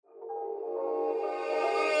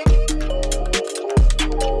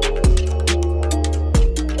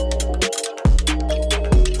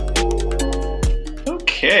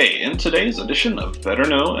today's edition of Better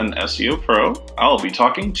Know an SEO Pro, I'll be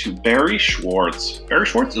talking to Barry Schwartz. Barry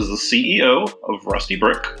Schwartz is the CEO of Rusty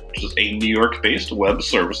Brick, which is a New York-based web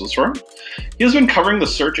services firm. He has been covering the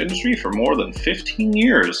search industry for more than 15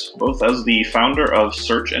 years, both as the founder of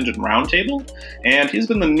Search Engine Roundtable, and he's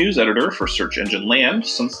been the news editor for Search Engine Land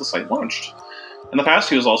since the site launched. In the past,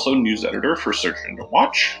 he was also news editor for Search Engine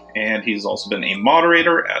Watch, and he's also been a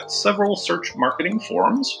moderator at several search marketing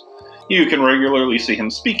forums. You can regularly see him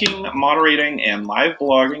speaking, moderating, and live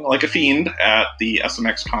blogging like a fiend at the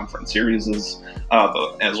SMX conference series,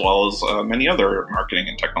 as well as many other marketing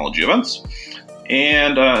and technology events.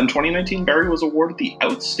 And in 2019, Barry was awarded the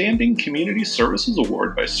Outstanding Community Services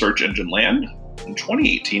Award by Search Engine Land. In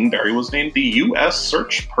 2018, Barry was named the U.S.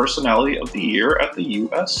 Search Personality of the Year at the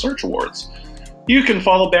U.S. Search Awards. You can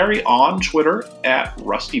follow Barry on Twitter at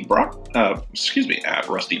Rusty Brick.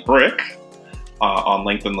 On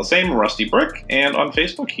LinkedIn, the same, Rusty Brick, and on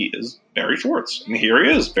Facebook, he is Barry Schwartz. And here he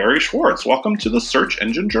is, Barry Schwartz. Welcome to the Search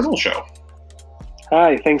Engine Journal Show.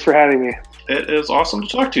 Hi, thanks for having me. It is awesome to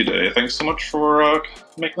talk to you today. Thanks so much for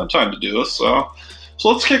making the time to do this. So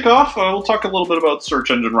let's kick off. We'll talk a little bit about Search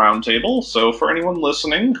Engine Roundtable. So for anyone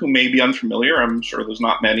listening who may be unfamiliar, I'm sure there's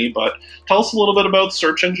not many, but tell us a little bit about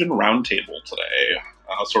Search Engine Roundtable today.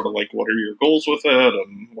 Sort of like, what are your goals with it,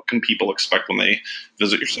 and what can people expect when they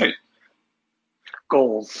visit your site?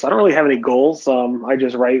 Goals. I don't really have any goals. I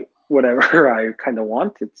just write whatever I kind of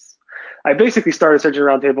want. I basically started Search Engine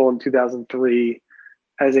Roundtable in 2003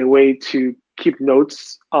 as a way to keep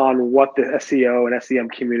notes on what the SEO and SEM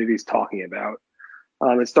community is talking about.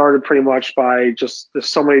 It started pretty much by there's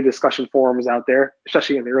so many discussion forums out there,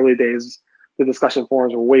 especially in the early days. The discussion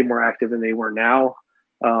forums were way more active than they were now.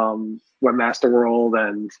 Webmaster World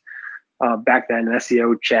and back then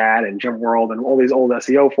SEO Chat and Gem World and all these old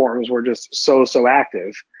SEO forums were just so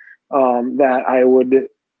active that I would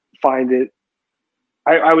find it.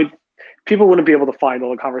 People wouldn't be able to find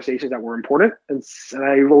all the conversations that were important, and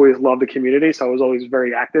I always loved the community, so I was always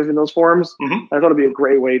very active in those forums. Mm-hmm. I thought it'd be a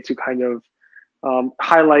great way to kind of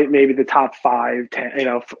highlight maybe the top 5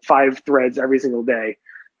 threads every single day,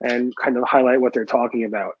 and kind of highlight what they're talking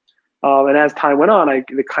about. And as time went on,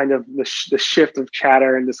 the shift of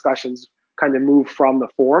chatter and discussions kind of moved from the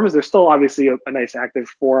forums. There's still obviously a nice active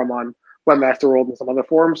forum on Webmaster World and some other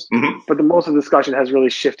forums, mm-hmm. but the most of the discussion has really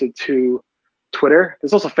shifted to Twitter.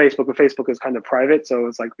 There's also Facebook, but Facebook is kind of private, so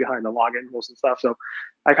it's like behind the login, most of the stuff. So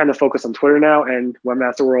I kind of focus on Twitter now and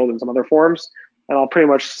Webmaster World and some other forums, and I'll pretty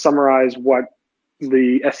much summarize what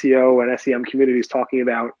the SEO and SEM community is talking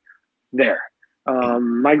about there.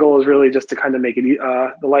 My goal is really just to kind of make it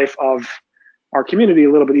the life of our community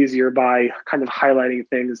a little bit easier by kind of highlighting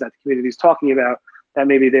things that the community is talking about that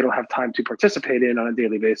maybe they don't have time to participate in on a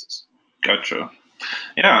daily basis. Gotcha.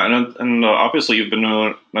 Yeah, and obviously you've been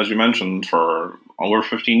doing it, as you mentioned, for over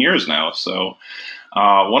 15 years now. So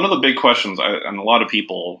one of the big questions, and a lot of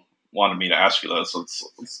people wanted me to ask you this,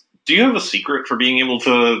 do you have a secret for being able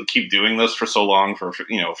to keep doing this for so long, for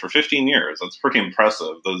 15 years? That's pretty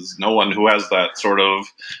impressive. There's no one who has that sort of,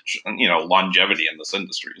 longevity in this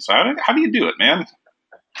industry. So how do you do it, man?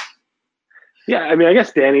 Yeah, I mean, I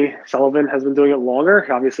guess Danny Sullivan has been doing it longer.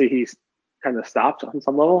 Obviously, he's kind of stopped on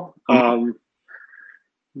some level. Mm-hmm.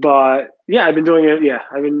 But yeah, I've been doing it. Yeah,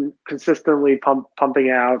 I've been consistently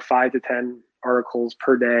pumping out 5 to 10 articles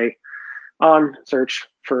per day on search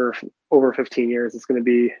for over 15 years. It's going to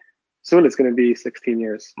be 16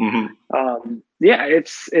 years. Mm-hmm. Yeah,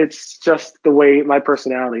 it's just the way my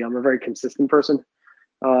personality. I'm a very consistent person,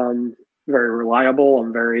 very reliable.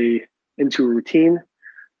 I'm very into routine,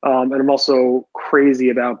 and I'm also crazy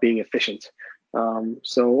about being efficient.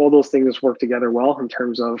 So all those things work together well in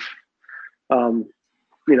terms of,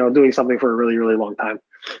 doing something for a really, really long time.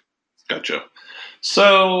 Gotcha.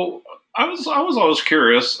 So I was always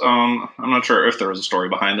curious. I'm not sure if there was a story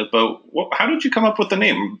behind it, but how did you come up with the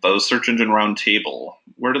name, the Search Engine Roundtable?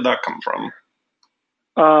 Where did that come from?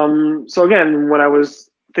 So again, when I was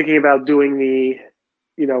thinking about doing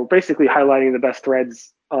basically highlighting the best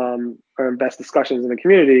threads or best discussions in the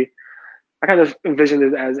community, I kind of envisioned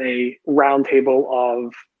it as a roundtable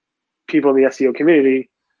of people in the SEO community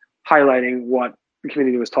highlighting what the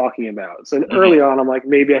community was talking about. So mm-hmm. early on, I'm like,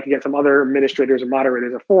 maybe I could get some other administrators or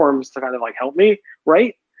moderators of forums to kind of like help me,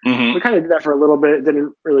 right? Mm-hmm. We kind of did that for a little bit. It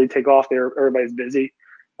didn't really take off there. Everybody's busy.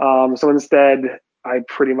 So instead, I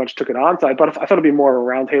pretty much took it on. So I thought it'd be more of a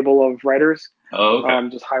roundtable of writers. Oh, okay.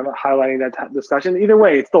 Just highlighting that discussion. Either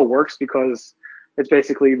way, it still works because it's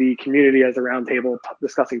basically the community as a roundtable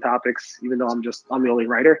discussing topics, even though I'm the only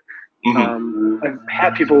writer. Mm-hmm. I've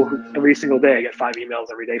had people every single day. I get 5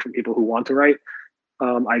 emails every day from people who want to write.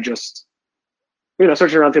 I just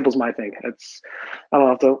searching around tables is my thing. I don't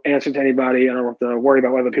have to answer to anybody. I don't have to worry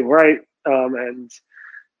about what other people write. And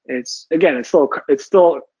it's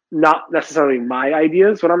still not necessarily my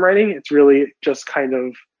ideas when I'm writing. It's really just kind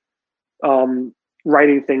of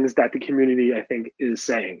writing things that the community, I think, is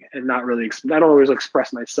saying, and not really. I don't always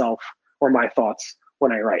express myself or my thoughts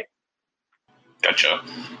when I write. Gotcha.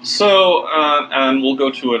 So, and we'll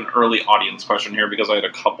go to an early audience question here because I had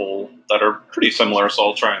a couple that are pretty similar, so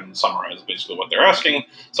I'll try and summarize basically what they're asking.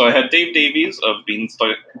 So I had Dave Davies of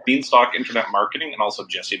Beanstalk Internet Marketing and also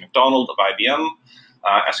Jesse McDonald of IBM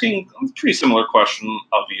asking a pretty similar question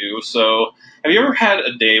of you. So have you ever had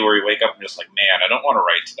a day where you wake up and just like, man, I don't want to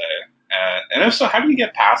write today? And if so, how do you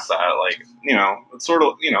get past that? Like, it's sort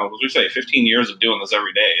of, as we say, 15 years of doing this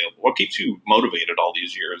every day. What keeps you motivated all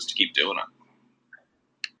these years to keep doing it?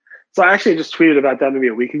 So I actually just tweeted about that maybe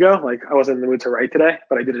a week ago. Like, I wasn't in the mood to write today,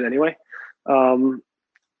 but I did it anyway. I'm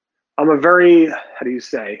a very, how do you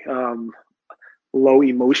say, low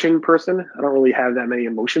emotion person. I don't really have that many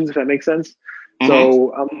emotions, if that makes sense. Mm-hmm.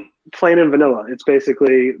 So I'm plain and vanilla. It's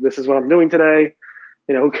basically, this is what I'm doing today.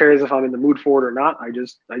 Who cares if I'm in the mood for it or not? I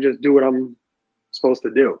just do what I'm supposed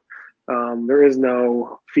to do. There is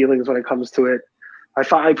no feelings when it comes to it.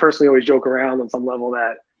 I personally always joke around on some level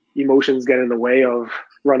that emotions get in the way of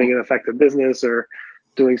running an effective business or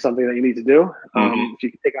doing something that you need to do. Mm-hmm. If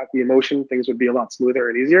you could take out the emotion, things would be a lot smoother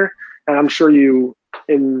and easier. And I'm sure you,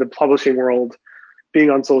 in the publishing world, being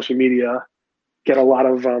on social media, get a lot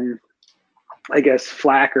of,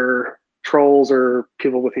 flack or trolls or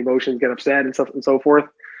people with emotions get upset and stuff and so forth.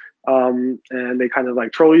 And they kind of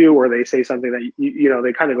like troll you, or they say something that,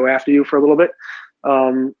 they kind of go after you for a little bit.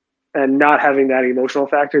 And not having that emotional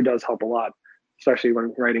factor does help a lot, especially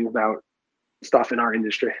when writing about stuff in our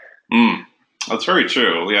industry. That's very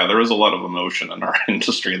true. Yeah, there is a lot of emotion in our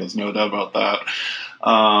industry. There's no doubt about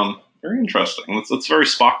that. Very interesting. It's very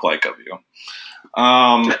Spock-like of you.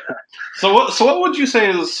 So what would you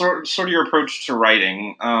say is sort of your approach to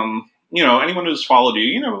writing? Anyone who's followed you,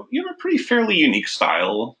 you have a pretty fairly unique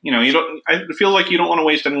style. I feel like you don't want to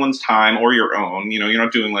waste anyone's time or your own. You're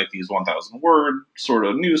not doing like these 1,000 word sort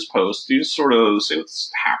of news posts. You just sort of say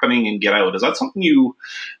what's happening and get out. Is that something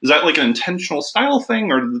is that like an intentional style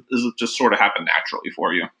thing, or does it just sort of happen naturally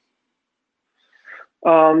for you?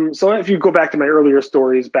 So if you go back to my earlier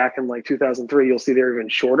stories back in like 2003, you'll see they're even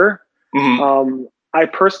shorter. Mm-hmm. I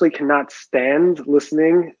personally cannot stand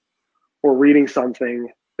listening or reading something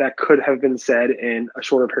that could have been said in a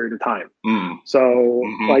shorter period of time. So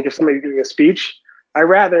like if somebody's giving a speech, I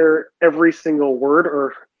rather every single word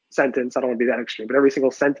or sentence, I don't want to be that extreme, but every single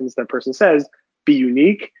sentence that person says be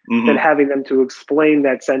unique than having them to explain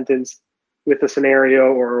that sentence with a scenario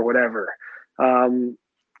or whatever.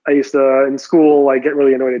 I used to, in school, like get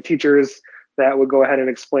really annoyed at teachers that would go ahead and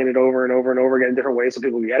explain it over and over and over again in different ways so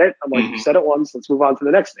people get it. I'm like, you said it once, let's move on to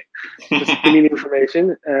the next thing. Just give me the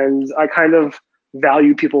information. And I kind of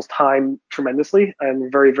value people's time tremendously.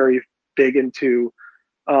 I'm very, very big into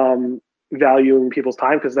valuing people's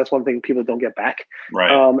time, because that's one thing people don't get back.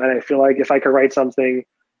 Right. And I feel like if I could write something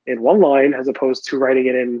in one line as opposed to writing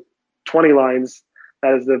it in 20 lines,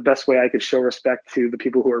 that is the best way I could show respect to the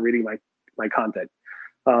people who are reading my content.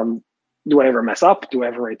 Do I ever mess up? Do I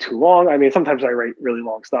ever write too long? I mean, sometimes I write really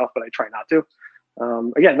long stuff, but I try not to.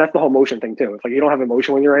 Again, that's the whole motion thing too. If like you don't have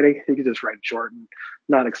emotion when you're writing, you can just write short and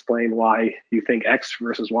not explain why you think X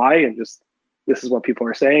versus Y, and just this is what people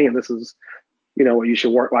are saying, and this is what you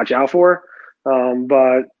should watch out for.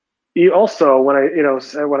 But you also, when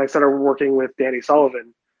I started working with Danny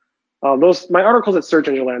Sullivan, my articles at Search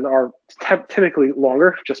Engine Land are typically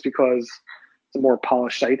longer, just because it's a more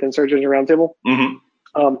polished site than Search Engine Roundtable.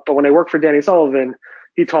 But when I worked for Danny Sullivan,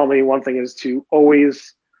 he taught me one thing is to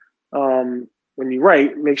always, when you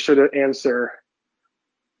write, make sure to answer,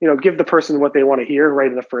 give the person what they want to hear right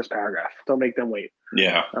in the first paragraph. Don't make them wait.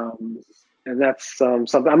 Yeah. And that's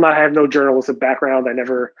something. I have no journalistic background. If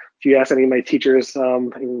you ask any of my teachers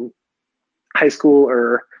in high school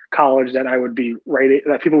or college that I would be writing,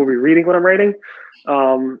 that people would be reading what I'm writing,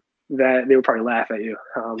 that they would probably laugh at you.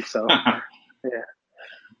 Yeah.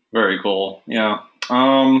 Very cool. Yeah.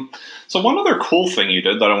 So one other cool thing you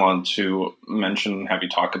did that I wanted to mention and have you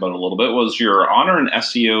talk about a little bit was your Honor in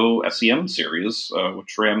SEO SEM series,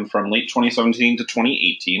 which ran from late 2017 to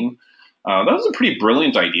 2018. That was a pretty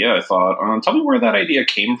brilliant idea, I thought. Tell me where that idea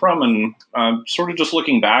came from, and sort of just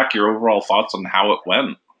looking back, your overall thoughts on how it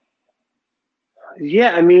went.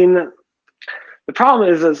 Yeah, I mean, the problem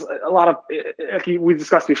is a lot of, like we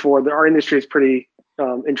discussed before, our industry is pretty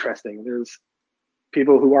interesting. There's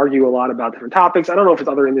people who argue a lot about different topics. I don't know if it's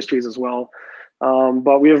other industries as well,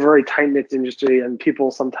 but we have a very tight-knit industry, and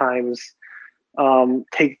people sometimes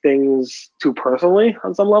take things too personally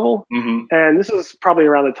on some level. Mm-hmm. And this was probably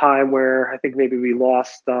around the time where I think maybe we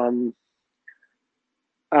lost, I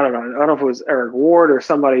don't know if it was Eric Ward or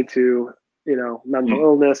somebody to, mental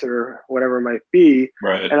illness or whatever it might be.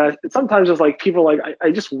 Right. And sometimes it's like people like,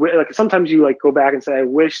 I just, like sometimes you like go back and say, I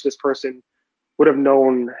wish this person would have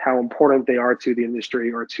known how important they are to the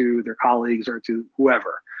industry or to their colleagues or to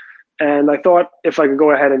whoever. And I thought if I could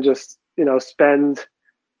go ahead and just, spend,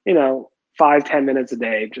 5-10 minutes a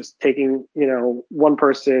day, just taking, one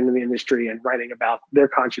person in the industry and writing about their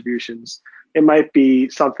contributions, it might be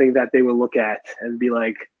something that they will look at and be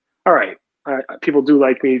like, all right, people do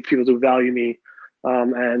like me, people do value me.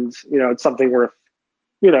 And, it's something worth,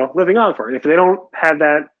 living on for. If they don't have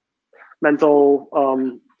that mental,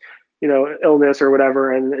 illness or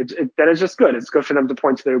whatever, and then it's just good. It's good for them to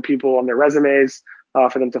point to their people on their resumes,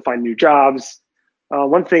 for them to find new jobs.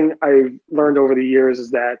 One thing I've learned over the years is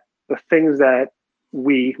that the things that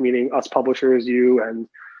we, meaning us publishers, you and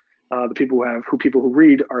the people who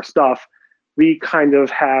read our stuff, we kind of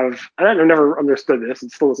have, and I've never understood this,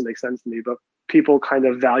 it still doesn't make sense to me, but people kind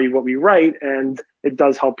of value what we write, and it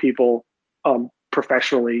does help people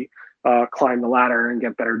professionally climb the ladder and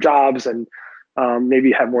get better jobs and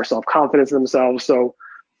maybe have more self-confidence in themselves. So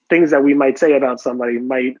things that we might say about somebody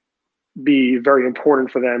might be very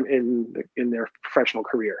important for them in their professional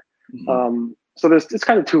career. Mm-hmm. So it's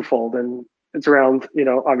kind of twofold, and it's around,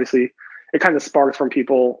 obviously it kind of sparks from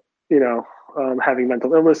people, having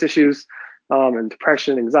mental illness issues, and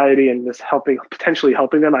depression, anxiety, and just potentially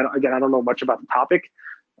helping them. I don't know much about the topic,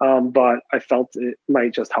 but I felt it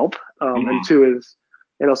might just help. Mm-hmm. And two is,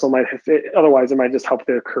 it also might, otherwise it might just help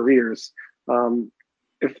their careers.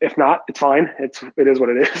 If not, it's fine. It is what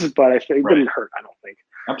it is, but it didn't hurt, I don't think.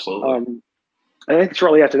 Absolutely. I think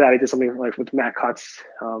shortly after that, I did something like with Matt Cutts,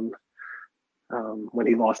 when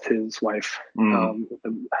he lost his wife. I don't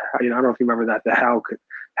know if you remember that, the how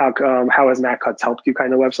has Matt Cutts helped you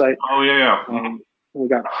kind of website. Oh yeah. We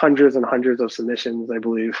got hundreds and hundreds of submissions, I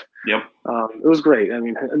believe. Yep. It was great. I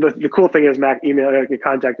mean, the cool thing is Matt he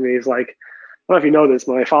contacted me. He's like, I don't know if you know this,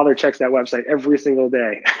 but my father checks that website every single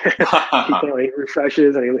day. He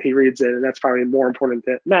refreshes and he reads it, and that's probably more important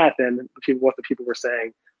to Matt than what the people were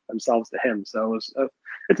saying themselves to him. So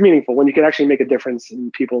it's meaningful when you can actually make a difference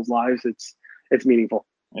in people's lives. It's meaningful.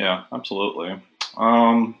 Yeah, absolutely.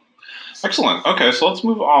 Excellent. Okay, so let's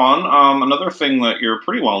move on. Another thing that you're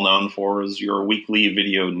pretty well known for is your weekly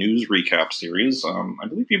video news recap series. I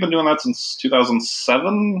believe you've been doing that since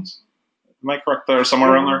 2007. Am I correct there?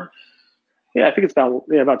 Somewhere around there? Yeah, I think it's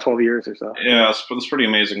about 12 years or so. Yeah, it's pretty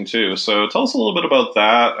amazing too. So tell us a little bit about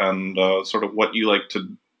that and sort of what you like to,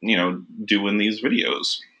 do in these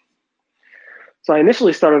videos. So I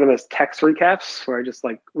initially started them as text recaps, where I just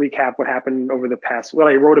like recap what happened what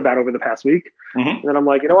I wrote about over the past week. Mm-hmm. And then I'm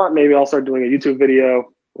like, you know what, maybe I'll start doing a YouTube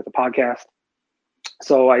video with a podcast.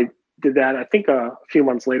 So I did that. I think a few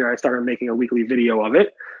months later, I started making a weekly video of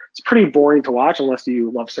it. It's pretty boring to watch unless you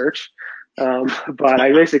love search. But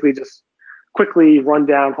I basically just quickly run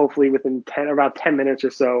down, hopefully within about 10 minutes or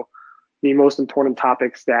so, the most important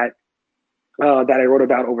topics that I wrote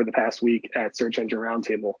about over the past week at Search Engine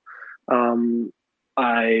Roundtable.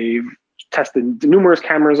 I've tested numerous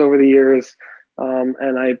cameras over the years,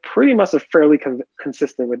 and I pretty much am fairly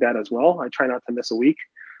consistent with that as well. I try not to miss a week,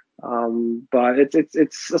 but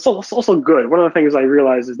it's also good. One of the things I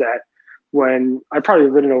realized is that when I've probably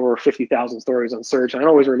written over 50,000 stories on search, and I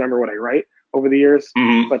don't always remember what I write over the years,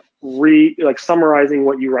 but summarizing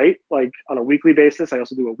what you write like on a weekly basis. I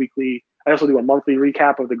also do a monthly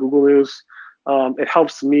recap of the Google News. It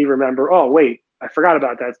helps me remember, oh wait, I forgot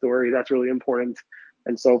about that story. That's really important,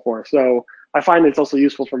 and so forth. So I find it's also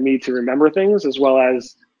useful for me to remember things, as well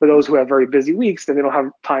as for those who have very busy weeks, then they don't have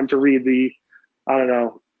time to read the,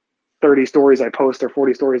 30 stories I post or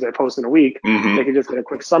 40 stories I post in a week. Mm-hmm. They can just get a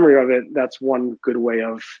quick summary of it. That's one good way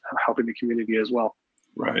of helping the community as well.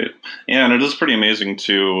 Right. Yeah, and it is pretty amazing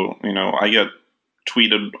too. I get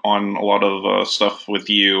tweeted on a lot of stuff with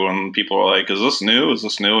you, and people are like, is this new? Is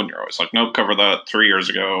this new? And you're always like, nope, cover that 3 years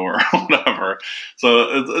ago or whatever. So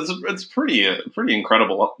it's pretty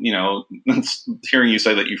incredible, it's hearing you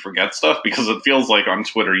say that you forget stuff, because it feels like on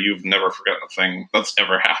Twitter you've never forgotten a thing that's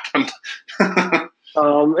ever happened.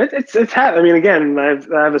 It's had. I mean, again, I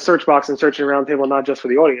have a search box and Search Engine Roundtable, not just for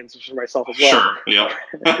the audience, but for myself as well. Sure. Yeah.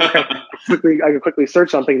 I can quickly search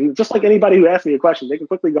something. Just like anybody who asks me a question, they can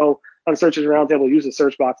quickly go on Search Engine Roundtable, use the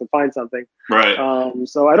search box, and find something. Right.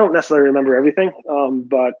 So I don't necessarily remember everything,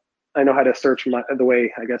 but I know how to search the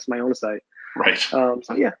way, I guess, my own site. Right. So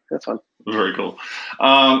yeah, that's fun. Very cool.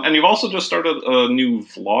 And you've also just started a new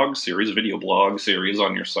vlog series, video blog series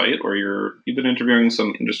on your site where you've been interviewing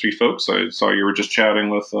some industry folks. I saw you were just chatting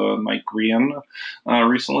with Mike Green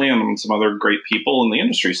recently and some other great people in the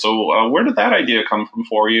industry. So where did that idea come from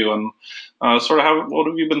for you? And sort of what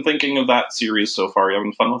have you been thinking of that series so far? Are you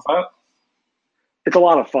having fun with that? It's a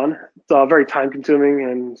lot of fun. It's very time consuming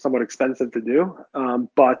and somewhat expensive to do.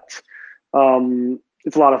 But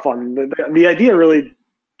it's a lot of fun. The idea really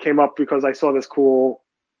came up because I saw this cool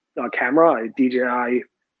camera, a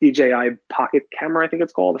DJI pocket camera, I think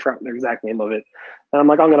it's called. I forgot the exact name of it. And I'm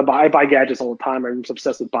like, I buy gadgets all the time. I'm just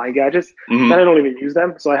obsessed with buying gadgets. Mm-hmm. And I don't even use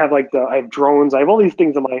them. So I have I have drones. I have all these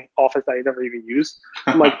things in my office that I never even use.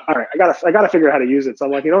 I'm like, all right, I gotta figure out how to use it. So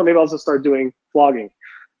I'm like, maybe I'll just start doing vlogging.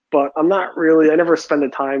 But I never spend the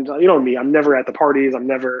time. You know me, I'm never at the parties. I'm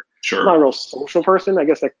not a real social person. I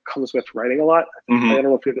guess that comes with writing a lot. Mm-hmm. I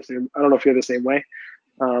don't know if you're the same way.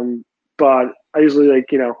 But I usually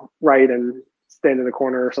write and stand in the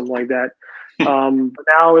corner or something like that. But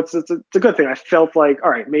now it's a good thing. I felt like,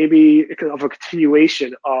 all right, maybe of a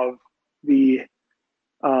continuation of the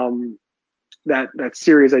that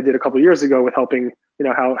series I did a couple of years ago with helping,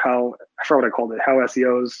 how I forgot what I called it, how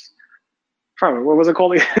SEOs. What was it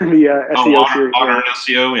called? The SEO series. Honor and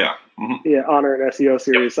SEO, yeah. Mm-hmm. Yeah, Honor and SEO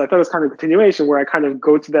series. Yep. So I thought it was kind of a continuation where I kind of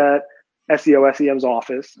go to that SEO, SEM's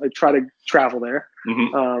office. I try to travel there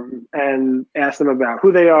and ask them about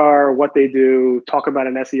who they are, what they do, talk about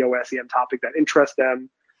an SEO, SEM topic that interests them,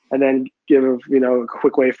 and then give a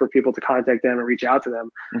quick way for people to contact them and reach out to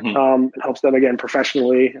them. It helps them, again,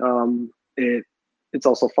 professionally. It's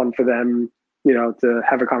also fun for them, to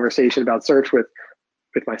have a conversation about search with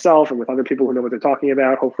myself and with other people who know what they're talking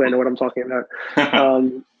about. Hopefully I know what I'm talking about.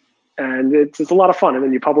 And it's a lot of fun. And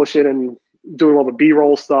then you publish it and doing all the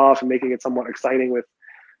B-roll stuff and making it somewhat exciting with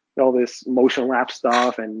all this motion lapse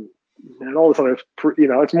stuff and all this other,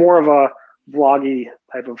 it's more of a vloggy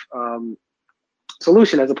type of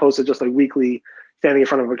solution as opposed to just weekly standing in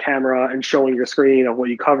front of a camera and showing your screen of what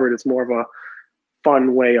you covered. It's more of a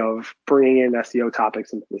fun way of bringing in SEO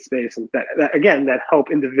topics into the space, and that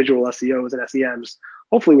help individual SEOs and SEMs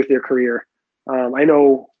hopefully with their career. I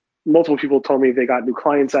know multiple people told me they got new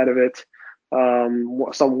clients out of it.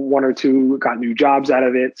 One or two got new jobs out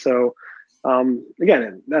of it. So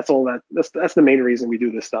again, that's the main reason we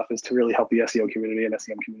do this stuff, is to really help the SEO community and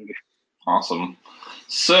SEM community. Awesome.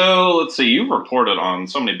 So let's see, you've reported on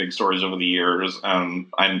so many big stories over the years, and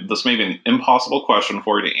this may be an impossible question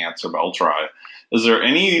for you to answer, but I'll try. Is there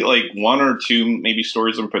any one or two maybe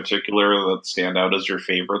stories in particular that stand out as your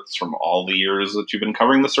favorites from all the years that you've been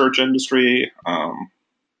covering the search industry?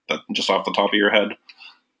 That just off the top of your head?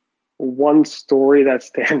 One story that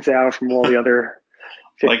stands out from all the other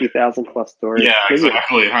 50,000 plus stories. Yeah,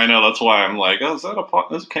 exactly. I know, that's why I'm like,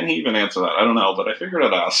 can he even answer that? I don't know, but I figured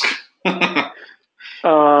I'd ask.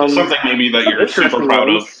 Something maybe that you're super proud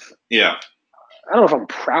of. Yeah. I don't know if I'm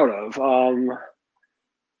proud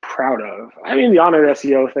of. I mean, the honored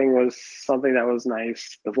SEO thing was something that was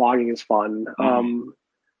nice. The vlogging is fun.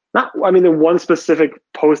 The one specific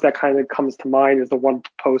post that kind of comes to mind is the one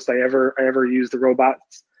post I ever used the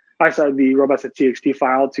robots .txt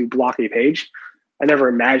file to block a page. I never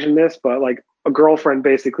imagined this, but a girlfriend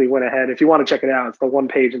basically went ahead. If you want to check it out, it's the one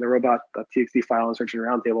page in the robot.txt file in Search Engine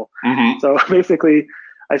Roundtable. So basically,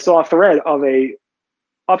 I saw a thread of a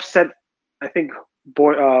upset, I think,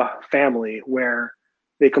 family where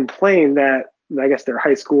they complained that, I guess, their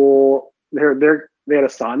high school, they had a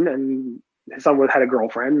son, and his son had a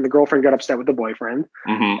girlfriend, and the girlfriend got upset with the boyfriend,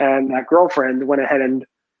 and that girlfriend went ahead and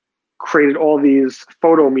created all these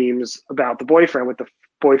photo memes about the boyfriend with the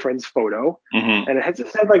boyfriend's photo, and it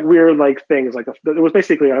just had weird things. It was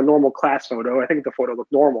basically a normal class photo. I think the photo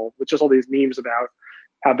looked normal with just all these memes about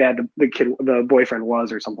how bad the boyfriend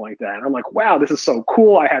was or something like that. And I'm like, wow, this is so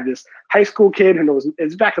cool. I have this high school kid who knows,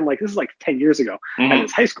 it's back in this is 10 years ago. And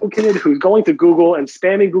this high school kid who's going to Google and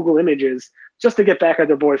spamming Google images just to get back at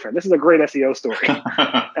their boyfriend. This is a great SEO story.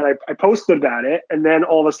 And I posted about it. And then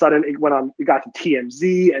all of a sudden it got to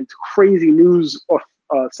TMZ and to crazy news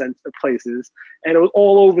places, and it was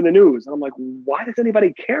all over the news. And I'm like, why does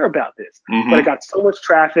anybody care about this? But it got so much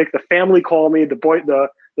traffic. The family called me.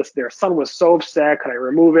 Their son was so upset. Could I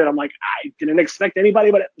remove it? I'm like, I didn't expect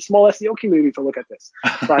anybody but the small SEO community to look at this.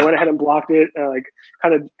 So I went ahead and blocked it.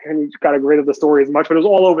 Kind of got rid of the story as much, but it was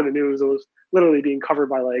all over the news. It was literally being covered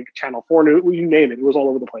by Channel 4 News. You name it. It was all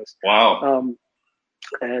over the place. Wow.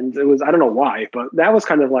 And it was, I don't know why, but that was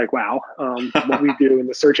kind of wow. What we do in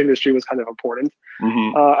the search industry was kind of important.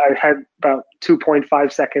 I had about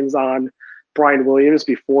 2.5 seconds on Brian Williams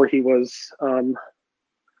before he was,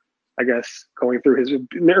 I guess, going through his, in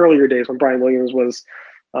the earlier days when Brian Williams was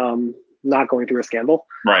not going through a scandal,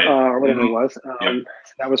 Right. Or whatever it was.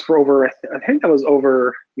 That was for over, I think that was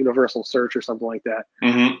over Universal Search or something like that.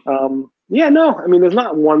 Yeah, no, I mean, there's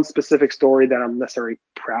not one specific story that I'm necessarily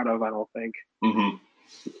proud of, I don't think.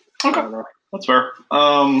 Okay, that's fair.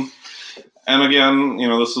 And again,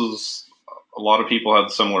 this is, a lot of people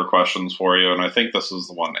had similar questions for you, and I think this is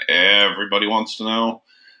the one everybody wants to know.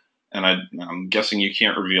 And I'm guessing you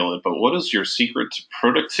can't reveal it, but what is your secret to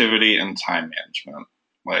productivity and time management?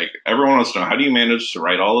 Like, everyone wants to know, how do you manage to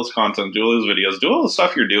write all this content, do all these videos, do all the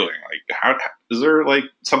stuff you're doing? Like, how is there like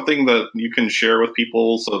something that you can share with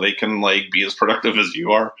people so they can like be as productive as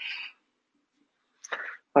you are?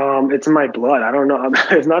 It's in my blood. I don't know.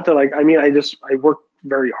 It's not that like, I mean, I work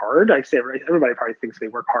very hard. I say everybody probably thinks they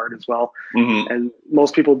work hard as well. And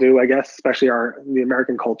most people do, I guess, especially the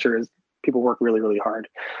American culture is people work really, really hard.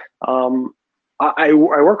 I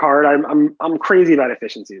work hard. I'm crazy about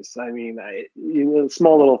efficiencies. I mean,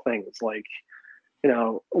 small little things like,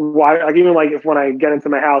 why, like even like if when I get into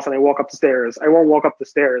my house and I walk up the stairs, I won't walk up the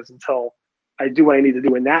stairs until I do what I need to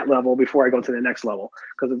do in that level before I go to the next level,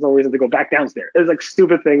 because there's no reason to go back downstairs. It's like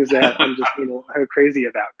stupid things that I'm just, I'm crazy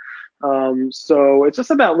about. So it's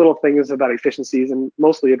just about little things about efficiencies and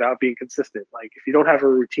mostly about being consistent. Like if you don't have a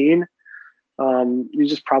routine, you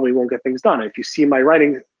just probably won't get things done. If you see my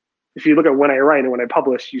writing, if you look at when I write and when I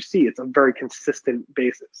publish, you see it's a very consistent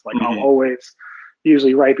basis. Like I'll always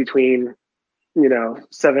usually write between,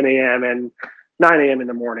 7 a.m. and 9 a.m. in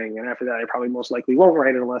the morning. And after that, I probably most likely won't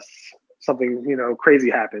write unless something, crazy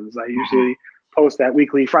happens. I usually post that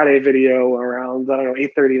weekly Friday video around,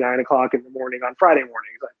 8:30, 9 o'clock in the morning on Friday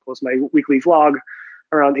mornings. I post my weekly vlog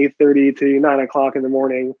around 8:30 to 9 o'clock in the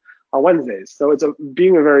morning on Wednesdays. So it's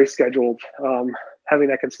being a very scheduled, having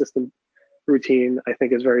that consistent routine, I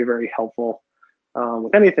think is very, very helpful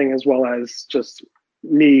with anything, as well as just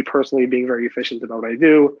me personally being very efficient about what I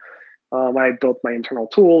do. I built my internal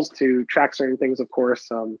tools to track certain things, of course,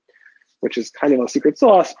 which is kind of a secret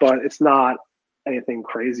sauce, but it's not anything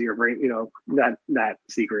crazy or great, that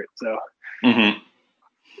secret. So,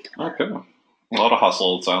 Okay, a lot of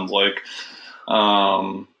hustle, it sounds like.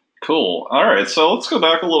 Cool. All right, so let's go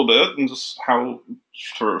back a little bit and just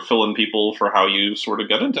fill in people for how you sort of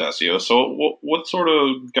get into SEO. So, what sort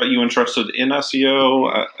of got you interested in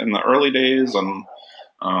SEO in the early days, and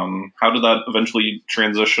how did that eventually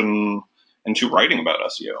transition into writing about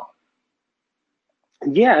SEO?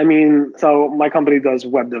 Yeah, I mean, so my company does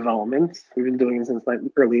web development. We've been doing it since like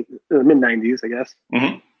mid 90s, I guess.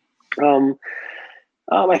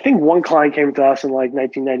 I think one client came to us in like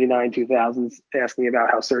 1999, 2000s, asking about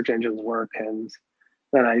how search engines work, and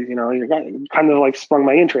then I, kind of like sprung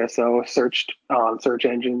my interest. So searched on search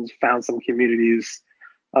engines, found some communities,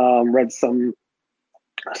 read some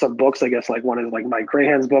books. I guess like one is like Mike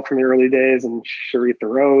Graham's book from the early days, and Sharif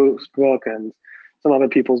Thoreau's book, and some other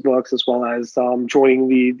people's books, as well as joining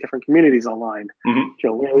the different communities online.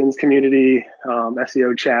 Joe Williams community,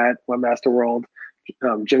 SEO chat, Webmaster World,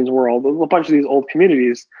 Jim's World, a bunch of these old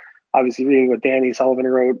communities, obviously reading what Danny Sullivan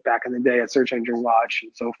wrote back in the day at Search Engine Watch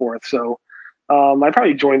and so forth. So I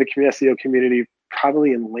probably joined the SEO community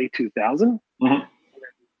probably in late 2000.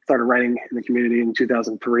 Started writing in the community in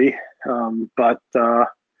 2003.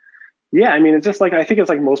 Yeah, I mean, it's just like, I think it's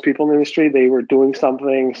like most people in the industry, they were doing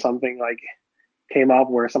something like came up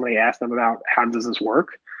where somebody asked them about how does this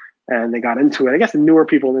work, and they got into it. I guess the newer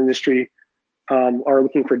people in the industry are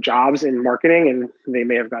looking for jobs in marketing, and they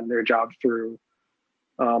may have gotten their job through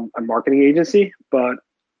a marketing agency. But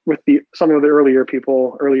with some of the earlier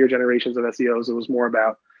generations of SEOs, it was more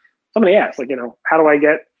about somebody asked, like, how do I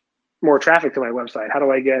get more traffic to my website? How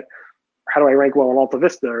do I rank well in Alta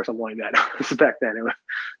Vista or something like that? This is back then.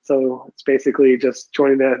 So it's basically just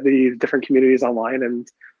joining the different communities online and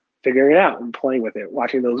figuring it out and playing with it,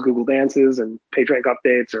 watching those Google dances and PageRank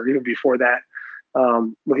updates, or even before that,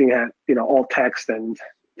 looking at alt text and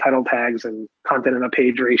title tags and content in a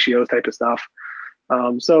page ratios type of stuff.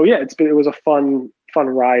 So yeah, it was a fun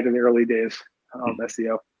ride in the early days of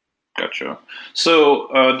SEO. Gotcha.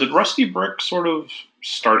 So did Rusty Brick sort of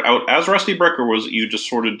start out as Rusty Brick, or was you just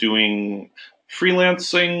sort of doing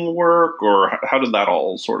freelancing work, or how did that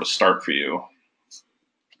all sort of start for you?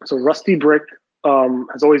 So Rusty Brick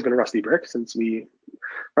has always been Rusty Brick since my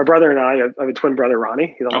brother and I have a twin brother,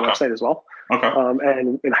 Ronnie. He's on the website as well.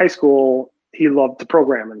 And in high school, he loved to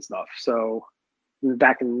program and stuff. So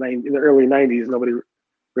back in the early 90s, nobody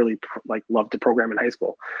really loved to program in high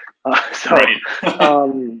school.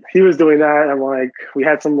 He was doing that. And we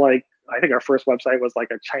had some I think our first website was like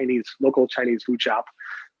a local Chinese food shop.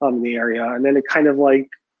 in the area. And then it kind of like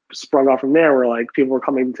sprung off from there, where like people were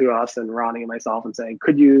coming to us and Ronnie and myself and saying,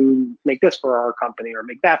 could you make this for our company or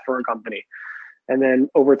make that for our company? And then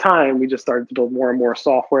over time, we just started to build more and more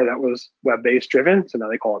software that was web-based driven. So now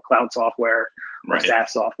they call it cloud software or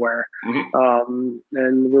SaaS software. And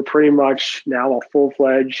we're pretty much now a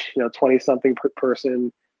full-fledged, 20-something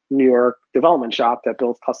person New York development shop that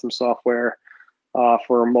builds custom software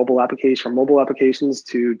for mobile applications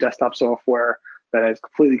to desktop software that is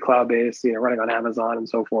completely cloud-based, running on Amazon and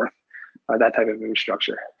so forth. That type of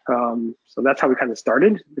infrastructure. So that's how we kind of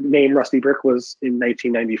started. The name Rusty Brick was in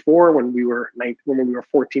 1994 when we were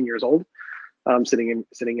 14 years old, sitting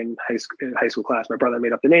in high school class. My brother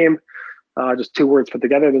made up the name, just two words put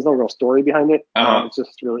together. There's no real story behind it. It's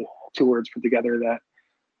just really two words put together that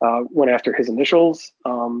went after his initials,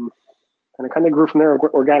 and it kind of grew from there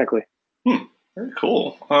organically. Very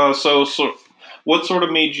cool. So what sort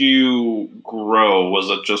of made you grow? Was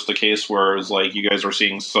it just a case where it was like you guys were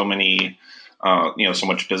seeing so many, so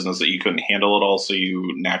much business that you couldn't handle it all, so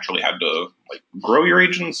you naturally had to like grow your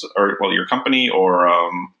agents or your company, or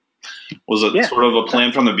was it sort of a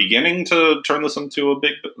plan from the beginning to turn this into a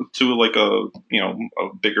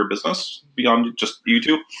bigger business beyond just you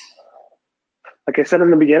two? Like I said in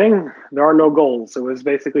the beginning, there are no goals. It was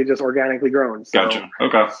basically just organically grown. So gotcha.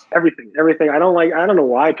 Okay. Everything. I don't know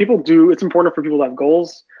why people do. It's important for people to have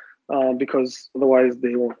goals because otherwise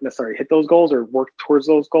they won't necessarily hit those goals or work towards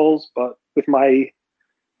those goals. But with my,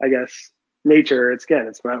 I guess, nature, it's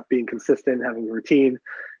about being consistent, having a routine.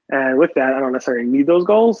 And with that, I don't necessarily need those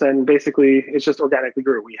goals. And basically, it's just organically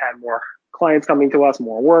grew. We had more clients coming to us,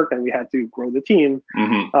 more work, and we had to grow the team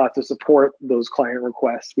to support those client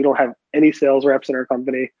requests. We don't have any sales reps in our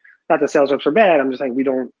company. Not that sales reps are bad. I'm just saying we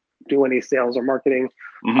don't do any sales or marketing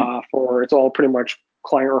it's all pretty much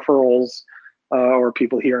client referrals or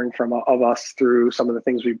people hearing of us through some of the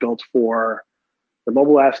things we built for the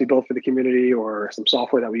mobile apps we built for the community or some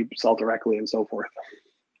software that we sell directly and so forth.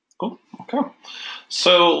 Cool. Okay.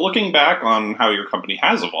 So looking back on how your company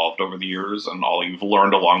has evolved over the years and all you've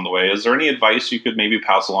learned along the way, is there any advice you could maybe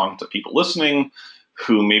pass along to people listening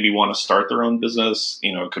who maybe want to start their own business?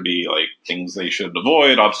 It could be like things they should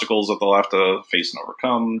avoid, obstacles that they'll have to face and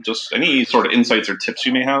overcome, just any sort of insights or tips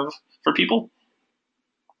you may have for people?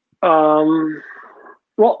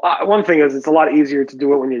 Well, one thing is it's a lot easier to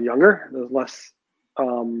do it when you're younger. There's less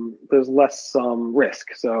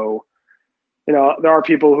risk. So, there are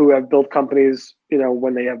people who have built companies,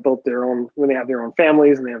 when they have their own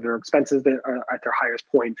families and they have their expenses that are at their highest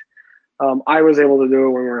point. I was able to do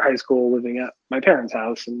it when we were in high school living at my parents'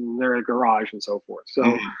 house and their garage and so forth.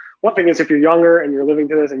 So one thing is if you're younger and you're living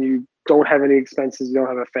to this and you don't have any expenses, you don't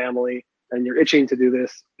have a family and you're itching to do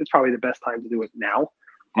this, it's probably the best time to do it now.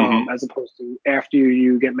 As opposed to after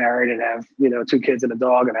you get married and have, 2 kids and a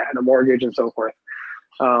dog and a mortgage and so forth.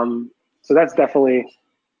 So that's definitely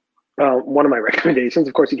one of my recommendations.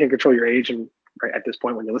 Of course, you can't control your age and right at this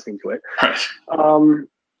point when you're listening to it. Right.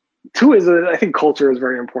 2 is I think culture is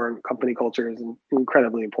very important. Company culture is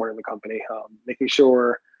incredibly important in the company. Making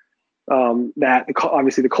sure that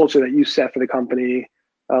obviously the culture that you set for the company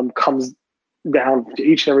comes down to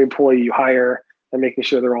each and every employee you hire and making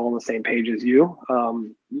sure they're all on the same page as you.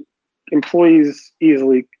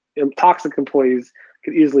 Toxic employees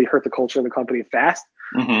could easily hurt the culture of the company fast.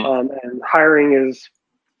 And hiring is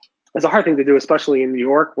a hard thing to do, especially in New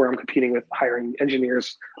York, where I'm competing with hiring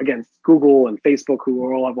engineers against Google and Facebook,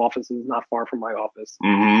 who all have offices not far from my office,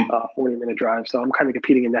 40-minute drive. So I'm kind of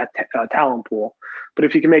competing in that talent pool. But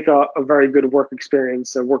if you can make a very good work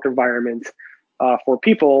experience, a work environment for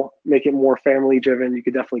people, make it more family driven, you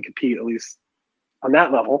could definitely compete at least on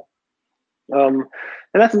that level. And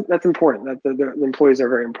that's important. That the employees are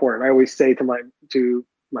very important. I always say to my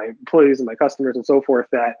employees and my customers and so forth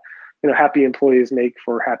that happy employees make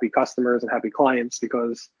for happy customers and happy clients,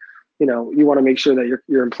 because you want to make sure that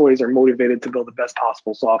your employees are motivated to build the best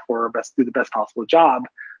possible software, do the best possible job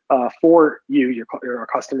for your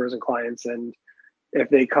customers and clients. And if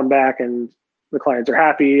they come back and the clients are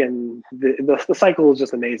happy, and the cycle is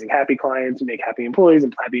just amazing. Happy clients make happy employees,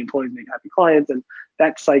 and happy employees make happy clients, and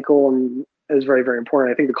that cycle is very, very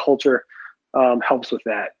important. I think the culture helps with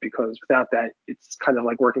that, because without that, it's kind of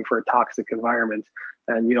like working for a toxic environment,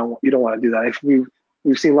 and you don't want to do that.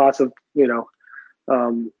 We've seen lots of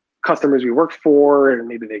customers we worked for, and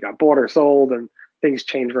maybe they got bought or sold, and things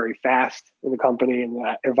change very fast in the company and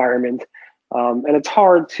that environment, and it's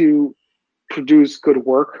hard to produce good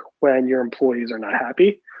work when your employees are not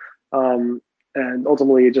happy, and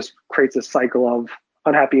ultimately it just creates a cycle of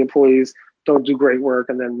unhappy employees don't do great work,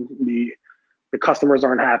 and then the customers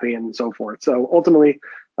aren't happy and so forth. So ultimately,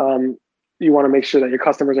 you want to make sure that your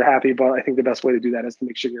customers are happy, but I think the best way to do that is to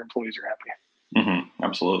make sure your employees are happy.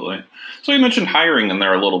 Absolutely. So you mentioned hiring in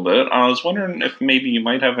there a little bit. I was wondering if maybe you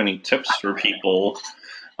might have any tips for people,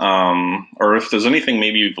 or if there's anything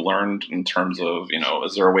maybe you've learned in terms of,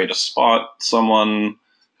 is there a way to spot someone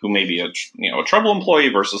who may be a trouble employee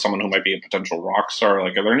versus someone who might be a potential rock star?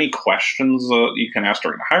 Like, are there any questions that you can ask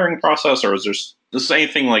during the hiring process, or is there just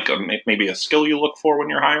anything like maybe a skill you look for when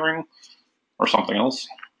you're hiring, or something else?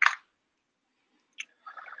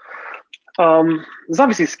 There's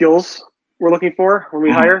obviously skills we're looking for when we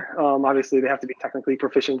hire. Obviously, they have to be technically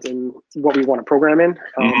proficient in what we want to program in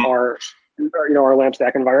our LAMP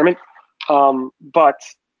stack environment. But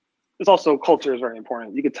it's also culture is very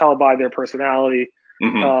important. You could tell by their personality,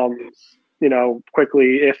 quickly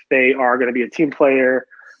if they are going to be a team player.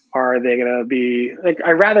 Are they going to be like?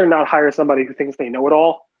 I'd rather not hire somebody who thinks they know it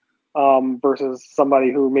all versus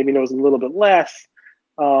somebody who maybe knows a little bit less.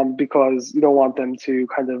 Because you don't want them to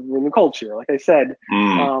kind of ruin the culture. Like I said,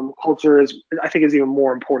 culture I think is even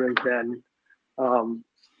more important than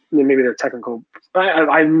maybe their technical.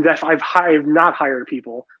 I've not hired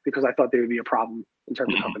people because I thought they would be a problem in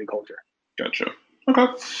terms of company culture. Gotcha. Okay.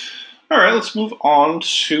 All right, let's move on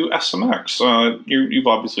to SMX. You've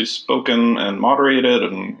obviously spoken and moderated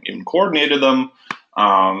and even coordinated them.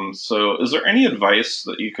 So is there any advice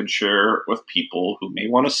that you could share with people who may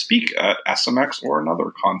want to speak at SMX or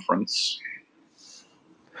another conference?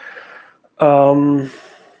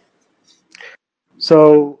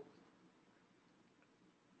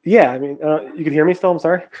 Yeah, I mean, you can hear me still? I'm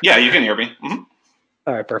sorry. Yeah, you can hear me.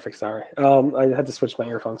 All right, perfect. Sorry. I had to switch my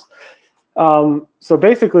earphones. So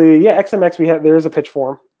basically, yeah, XMX, there is a pitch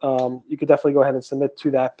form. You could definitely go ahead and submit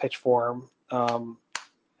to that pitch form.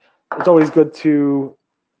 It's always good to,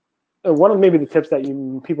 one of maybe the tips that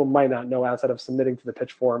people might not know outside of submitting to the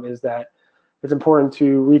pitch form is that it's important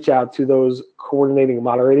to reach out to those coordinating and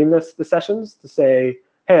moderating the sessions to say,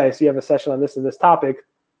 hey, I see you have a session on this and this topic.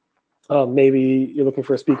 Maybe you're looking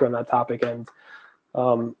for a speaker on that topic. And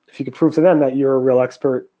if you could prove to them that you're a real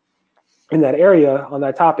expert in that area on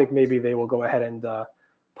that topic, maybe they will go ahead and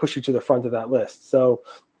push you to the front of that list. So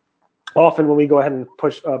often when we go ahead and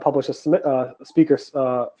publish a speaker's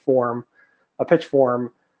form, a pitch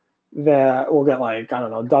form, that we'll get like, I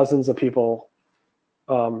don't know, dozens of people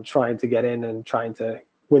trying to get in and trying to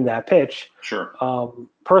win that pitch. Sure.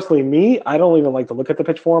 Personally, me, I don't even like to look at the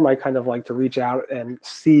pitch form. I kind of like to reach out and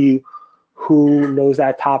see who knows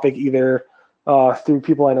that topic, either through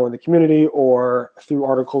people I know in the community or through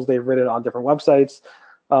articles they've written on different websites,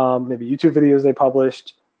 maybe YouTube videos they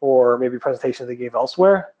published, or maybe presentations they gave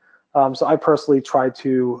elsewhere. So I personally try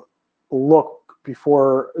to look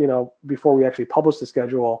before we actually publish the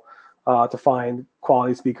schedule to find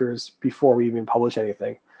quality speakers before we even publish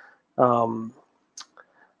anything. I don't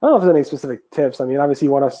know if there's any specific tips. I mean, obviously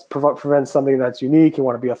you want to prevent something that's unique. You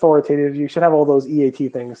want to be authoritative. You should have all those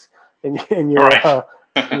EAT things in your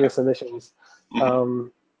submissions.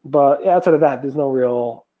 But yeah, outside of that, there's no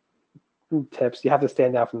real tips. You have to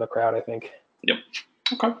stand out from the crowd, I think. Yep.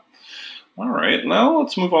 Okay. All right. Now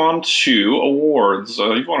let's move on to awards.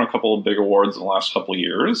 You've won a couple of big awards in the last couple of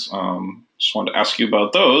years. Just wanted to ask you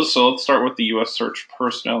about those. So let's start with the U.S. Search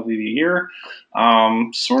Personality of the Year.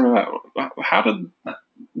 How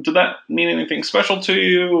did that mean anything special to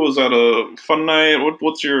you? Was that a fun night?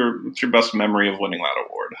 What's your best memory of winning that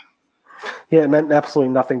award? Yeah, it meant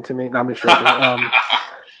absolutely nothing to me. No, I'm just joking.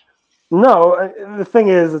 No, the thing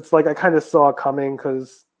is, it's like I kind of saw it coming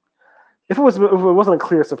because if it wasn't a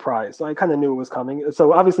clear surprise, so I kind of knew it was coming.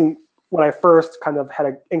 So obviously, when I first kind of had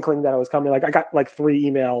an inkling that it was coming, like I got like 3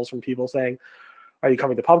 emails from people saying, "Are you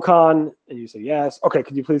coming to PubCon?" And you say yes. Okay,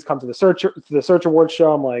 could you please come to the Search Awards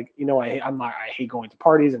show? I'm like, I hate going to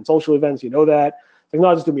parties and social events. You know that. Like,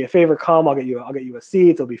 no, just do me a favor, come. I'll get you a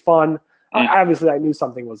seat. It'll be fun. Obviously, I knew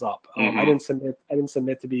something was up. I didn't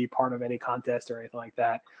submit to be part of any contest or anything like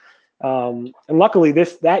that. And luckily,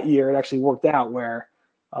 that year it actually worked out where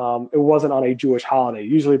it wasn't on a Jewish holiday.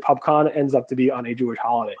 Usually, PubCon ends up to be on a Jewish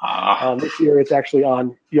holiday. This year, it's actually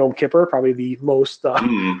on Yom Kippur, probably the most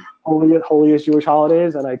holiest Jewish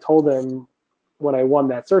holidays. And I told them when I won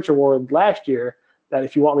that Search Award last year that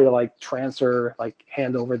if you want me to transfer,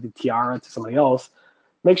 hand over the tiara to somebody else,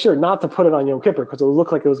 make sure not to put it on Yom Kippur because it would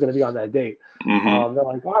look like it was going to be on that date. They're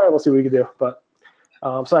like, all right, we'll see what we can do. But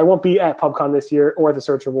so I won't be at PubCon this year or the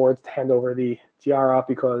Search Awards to hand over the tiara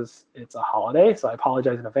because it's a holiday. So I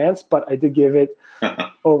apologize in advance. But I did give it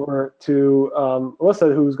over to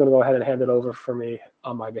Alyssa, who's going to go ahead and hand it over for me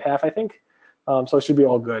on my behalf, I think. So it should be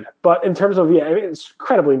all good. But in terms of, it's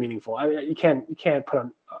incredibly meaningful. I mean, you can't put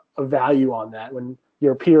a value on that when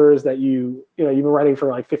your peers that you've been writing for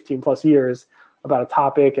like 15 plus years about a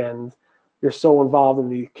topic, and you're so involved in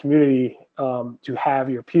the community, to have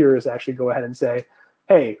your peers actually go ahead and say,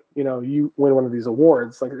 hey, you win one of these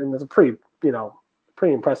awards, like, and it's a pretty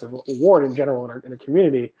impressive award in general in a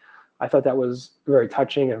community. I thought that was very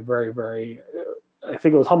touching and very, very, I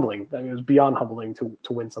think it was humbling. I mean, it was beyond humbling to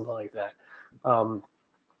win something like that.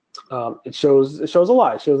 It shows a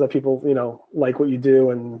lot. It shows that people, like what you do,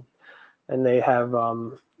 and they have,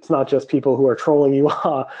 it's not just people who are trolling you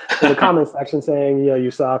in the comment section saying, you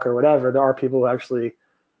suck or whatever. There are people who actually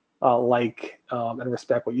like and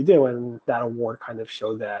respect what you do, and that award kind of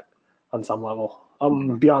showed that on some level.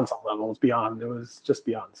 Beyond some level, it was just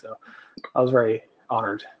beyond. So I was very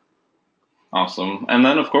honored. Awesome. And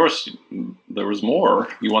then, of course, there was more.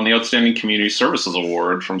 You won the Outstanding Community Services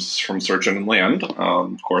Award from Search Engine Land,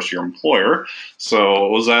 of course, your employer. So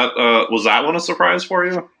was that one a surprise for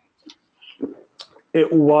you?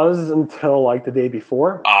 It was until like the day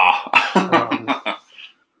before. I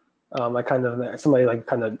kind of, somebody like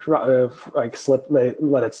kind of like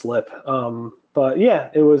let it slip. But yeah,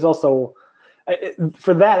 it was also,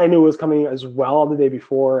 for that, I knew it was coming as well the day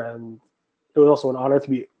before, and it was also an honor to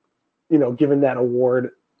be, given that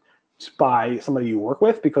award by somebody you work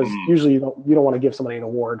with, because usually you don't want to give somebody an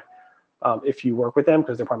award if you work with them,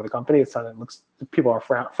 because they're part of the company. It's something that looks, people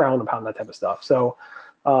are frowned upon that type of stuff. So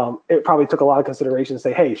it probably took a lot of consideration to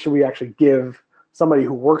say, hey, should we actually give somebody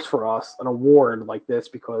who works for us an award like this,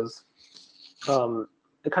 because it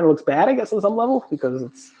kind of looks bad, I guess, on some level, because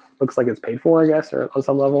it looks like it's paid for, I guess, or on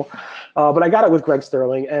some level. But I got it with Greg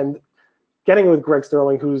Sterling, and getting it with Greg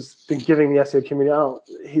Sterling, who's been giving the SEO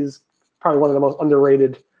community, he's probably one of the most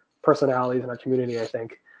underrated personalities in our community, I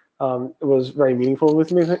think. It was very meaningful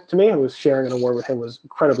to me. It was sharing an award with him was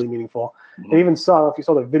incredibly meaningful. And even if you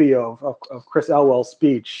saw the video of Chris Elwell's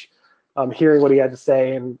speech, hearing what he had to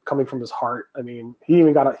say and coming from his heart. I mean, he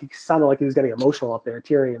sounded like he was getting emotional up there,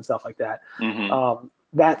 tearing and stuff like that.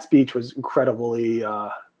 That speech was incredibly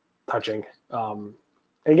touching. And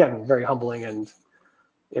again, very humbling, and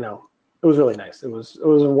it was really nice.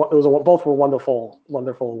 Both were wonderful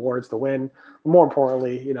awards to win. More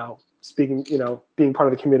importantly, being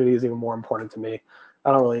part of the community is even more important to me.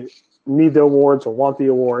 I don't really need the awards or want the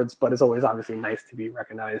awards, but it's always obviously nice to be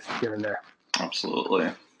recognized here and there. Absolutely.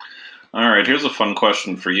 All right, here's a fun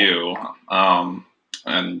question for you.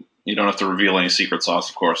 And you don't have to reveal any secret sauce,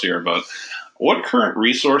 of course, here, but what current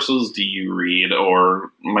resources do you read,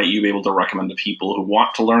 or might you be able to recommend to people who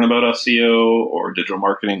want to learn about SEO or digital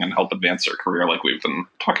marketing and help advance their career, like we've been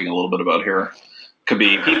talking a little bit about here? Could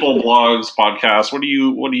be people, blogs, podcasts. What do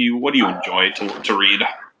you enjoy to read?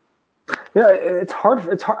 Yeah, it's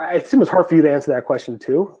hard. I assume it's hard for you to answer that question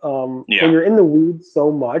too. When you're in the weeds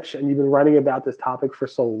so much and you've been writing about this topic for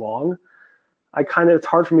so long, it's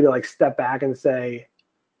hard for me to like step back and say,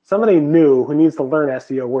 somebody new who needs to learn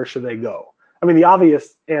SEO, where should they go? I mean, the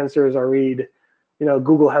obvious answers are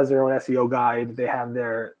Google has their own SEO guide. They have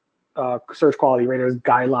their search quality raters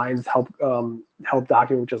guidelines, help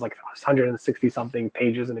document, which is like 160 something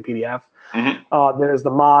pages in a PDF. There's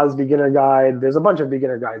the Moz beginner guide. There's a bunch of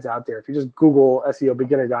beginner guides out there. If you just Google SEO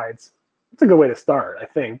beginner guides, it's a good way to start, I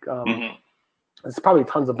think. There's probably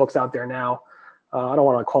tons of books out there now. I don't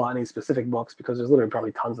want to call out any specific books because there's literally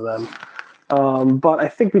probably tons of them. But I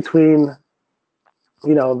think between,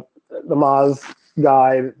 the Moz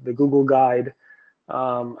guide, the Google guide,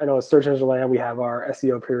 I know at Search Engine Land, we have our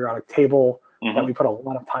SEO periodic table that we put a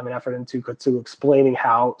lot of time and effort into explaining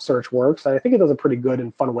how search works. And I think it does a pretty good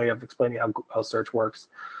and fun way of explaining how search works.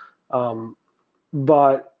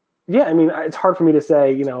 But yeah, I mean, it's hard for me to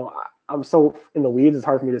say, I'm so in the weeds. It's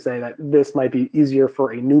hard for me to say that this might be easier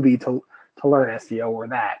for a newbie to learn SEO or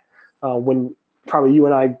that. When probably you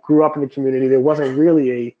and I grew up in the community, there wasn't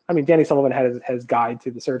really Danny Sullivan had his guide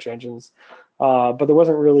to the search engines. But there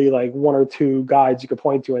wasn't really like one or two guides you could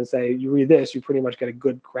point to and say, you read this, you pretty much get a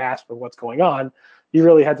good grasp of what's going on. You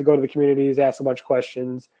really had to go to the communities, ask a bunch of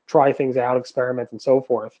questions, try things out, experiment, and so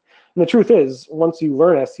forth. And the truth is, once you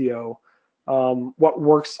learn SEO, what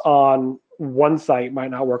works on one site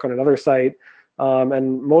might not work on another site.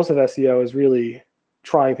 And most of SEO is really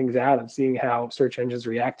trying things out and seeing how search engines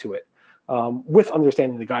react to it. With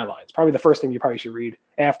understanding the guidelines. Probably the first thing you probably should read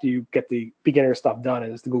after you get the beginner stuff done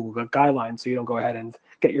is the Google guidelines, so you don't go ahead and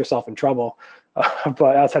get yourself in trouble.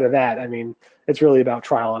 But outside of that, I mean, it's really about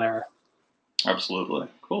trial and error. Absolutely.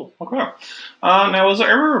 Cool. Okay. Now, was there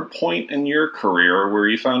ever a point in your career where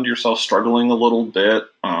you found yourself struggling a little bit?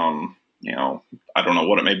 I don't know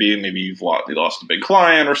what it may be. Maybe you lost a big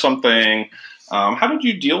client or something. How did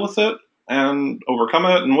you deal with it and overcome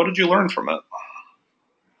it, and what did you learn from it?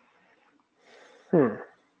 Hmm.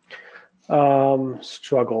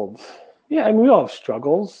 Struggled. Yeah, I mean, we all have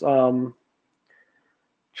struggles. This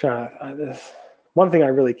one thing I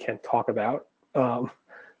really can't talk about,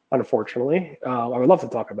 unfortunately. I would love to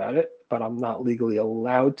talk about it, but I'm not legally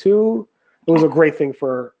allowed to. It was a great thing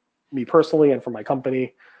for me personally and for my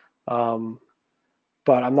company, but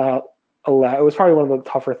I'm not allowed. It was probably one of the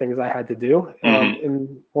tougher things I had to do.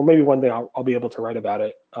 And well, maybe one day I'll be able to write about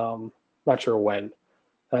it. Not sure when.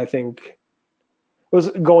 And I think it was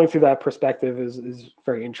going through that perspective is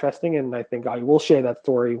very interesting, and I think I will share that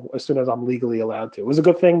story as soon as I'm legally allowed to. It was a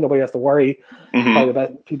good thing; nobody has to worry. Probably the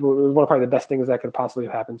best people. It was one of probably the best things that could possibly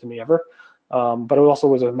have happened to me ever. But it also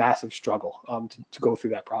was a massive struggle to go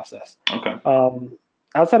through that process. Okay.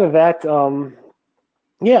 Outside of that,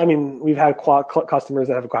 yeah, I mean, we've had customers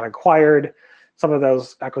that have gotten acquired. Some of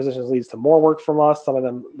those acquisitions leads to more work from us. Some of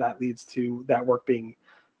them that leads to that work being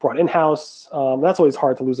brought in-house. That's always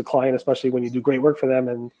hard to lose a client, especially when you do great work for them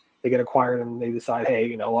and they get acquired and they decide, hey,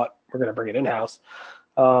 you know what, we're going to bring it in-house.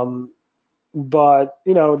 But,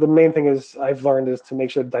 you know, the main thing is I've learned is to make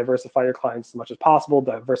sure to diversify your clients as much as possible,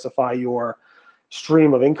 diversify your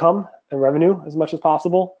stream of income and revenue as much as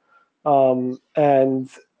possible. And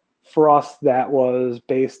for us, that was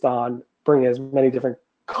based on bringing as many different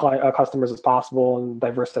customers as possible and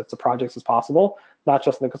diverse sets of projects as possible, not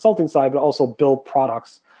just on the consulting side, but also build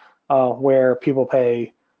products where people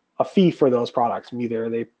pay a fee for those products. Either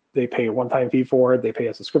they pay a one-time fee for it, they pay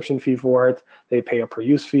a subscription fee for it, they pay a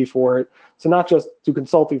per-use fee for it. So not just do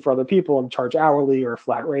consulting for other people and charge hourly or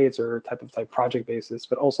flat rates or type project basis,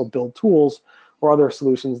 but also build tools or other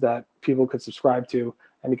solutions that people could subscribe to,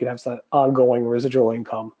 and you can have some ongoing residual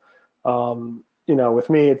income. You know, with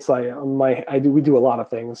me, it's like we do a lot of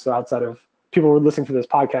things. So outside of people who are listening to this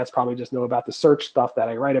podcast probably just know about the search stuff that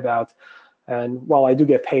I write about. And while I do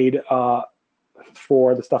get paid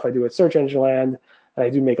for the stuff I do at Search Engine Land, and I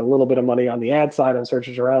do make a little bit of money on the ad side on Search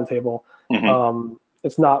Engine Roundtable,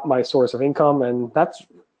 it's not my source of income, and that's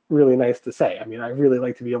really nice to say. I mean, I really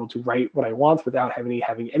like to be able to write what I want without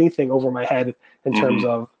having anything over my head in terms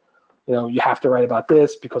of, you know, you have to write about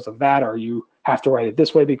this because of that, or you have to write it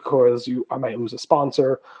this way because I might lose a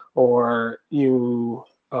sponsor, or you,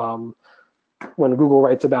 when Google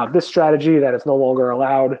writes about this strategy that it's no longer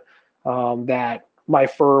allowed, that my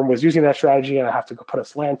firm was using that strategy and I have to put a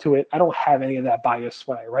slant to it. I don't have any of that bias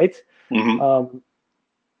when I write.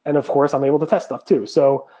 And of course, I'm able to test stuff too.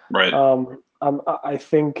 So I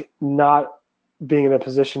think not being in a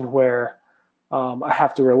position where I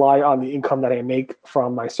have to rely on the income that I make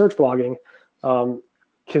from my search blogging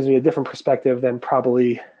gives me a different perspective than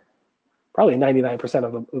probably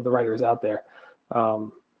 99% of the writers out there.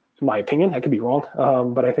 In my opinion, I could be wrong,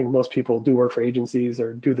 but I think most people do work for agencies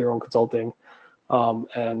or do their own consulting,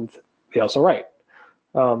 and they also write.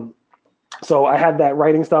 So I had that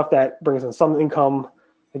writing stuff that brings in some income.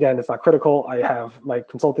 Again, it's not critical. I have my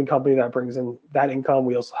consulting company that brings in that income.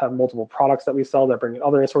 We also have multiple products that we sell that bring in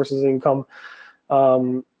other sources of income.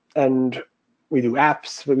 And we do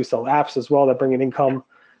apps, but we sell apps as well that bring in income.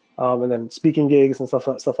 And then speaking gigs and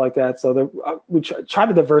stuff like that. So we try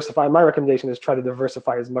to diversify. My recommendation is try to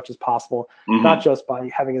diversify as much as possible, not just by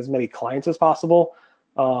having as many clients as possible.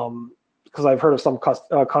 Because I've heard of some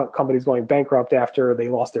companies going bankrupt after they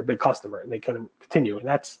lost their big customer and they couldn't continue. And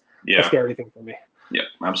that's a scary thing for me. Yeah,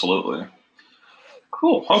 absolutely.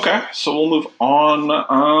 Cool. Okay, so we'll move on.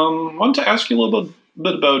 I want to ask you a little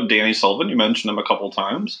bit about Danny Sullivan. You mentioned him a couple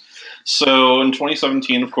times. So in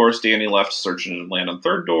 2017, of course, Danny left Search Engine Land and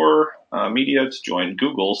Third Door Media to join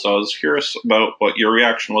Google. So I was curious about what your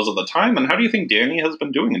reaction was at the time, and how do you think Danny has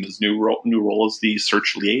been doing in his new role as the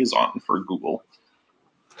search liaison for Google?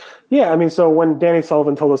 Yeah, I mean, so when Danny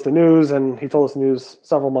Sullivan told us the news, and he told us the news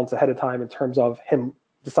several months ahead of time in terms of him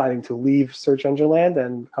deciding to leave Search Engine Land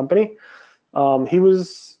and company, he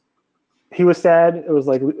was sad. It was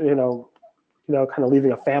like, you know, kind of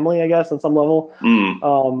leaving a family, I guess, on some level.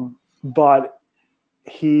 But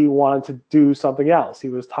he wanted to do something else. He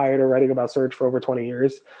was tired of writing about search for over 20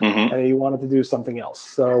 years, and he wanted to do something else.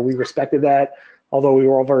 So we respected that, although we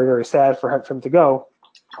were all very, very sad for him to go.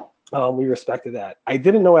 We respected that. I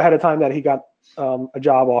didn't know ahead of time that he got a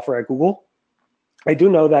job offer at Google. I do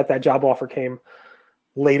know that job offer came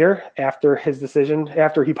later after his decision,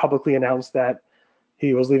 after he publicly announced that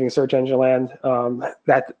he was leaving Search Engine Land.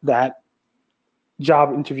 That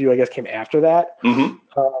job interview, I guess, came after that.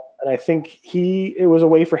 And I think it was a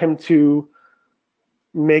way for him to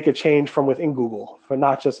make a change from within Google, for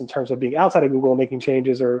not just in terms of being outside of Google, making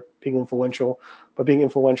changes or being influential, but being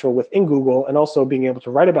influential within Google, and also being able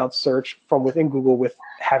to write about search from within Google with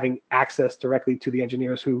having access directly to the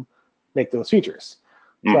engineers who make those features.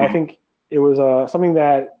 So I think it was something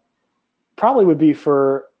that probably would be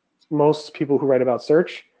for most people who write about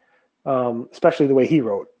search, especially the way he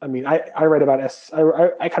wrote. I mean, I write about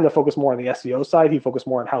I kind of focus more on the SEO side. He focused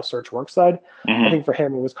more on how search works side. I think for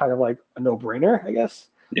him, it was kind of like a no-brainer, I guess.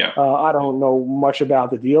 Yeah. I don't know much about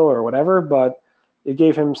the deal or whatever, but it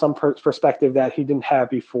gave him some perspective that he didn't have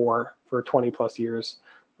before for 20 plus years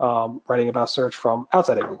writing about search from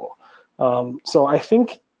outside of Google. So I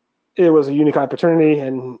think it was a unique opportunity,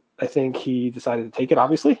 and I think he decided to take it.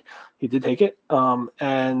 Obviously, he did take it,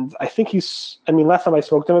 and I think last time I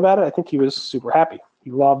spoke to him about it, I think he was super happy.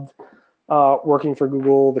 He loved working for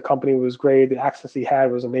Google. The company was great. The access he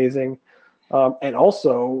had was amazing, and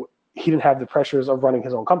also he didn't have the pressures of running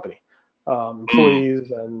his own company,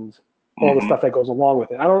 employees, and all the stuff that goes along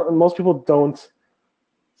with it. Most people don't.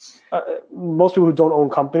 Most people who don't own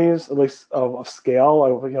companies, at least of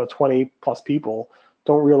scale, 20 plus people,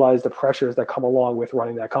 don't realize the pressures that come along with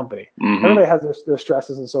running that company. Everybody has their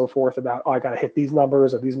stresses and so forth about, I got to hit these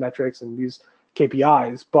numbers or these metrics and these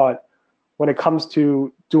KPIs. But when it comes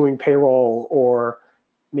to doing payroll or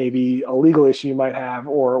maybe a legal issue you might have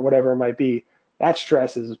or whatever it might be, that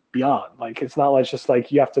stress is beyond. Like, it's not like just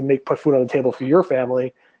like you have to put food on the table for your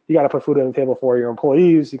family. You got to put food on the table for your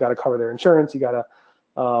employees. You got to cover their insurance. You got to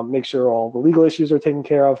make sure all the legal issues are taken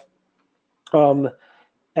care of.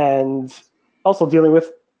 And also dealing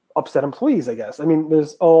with upset employees, I guess. I mean,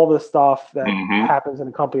 there's all this stuff that happens in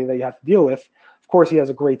a company that you have to deal with. Of course, he has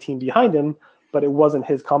a great team behind him, but it wasn't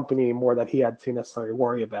his company more that he had to necessarily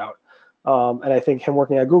worry about. And I think him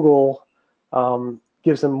working at Google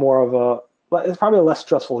gives him more of it's probably a less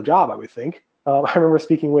stressful job, I would think. I remember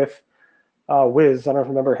speaking with Wiz, I don't know if you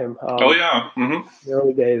remember him. In the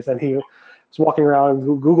early days, and he was walking around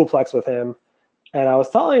Googleplex with him. And I was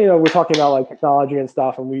telling, we're talking about like technology and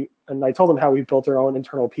stuff, and I told him how we built our own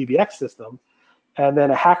internal PBX system. And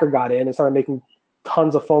then a hacker got in and started making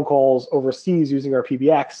tons of phone calls overseas using our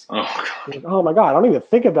PBX. Oh my God, I don't even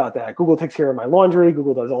think about that. Google takes care of my laundry.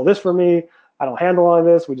 Google does all this for me. I don't handle all of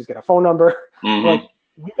this. We just get a phone number. Like,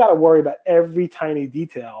 we got to worry about every tiny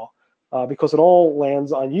detail because it all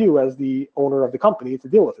lands on you as the owner of the company to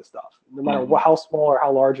deal with this stuff. No matter how small or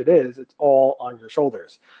how large it is, it's all on your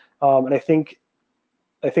shoulders. And I think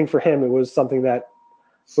for him, it was something that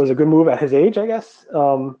was a good move at his age, I guess,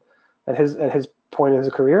 at his point in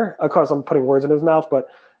his career. Of course, I'm putting words in his mouth, but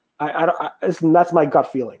that's my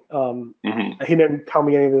gut feeling. He didn't tell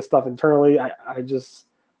me any of this stuff internally.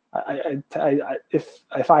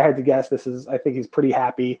 If I had to guess, I think he's pretty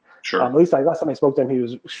happy. Sure. At least last time I spoke to him, he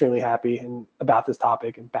was extremely happy and about this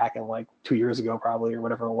topic, and back in like 2 years ago, probably, or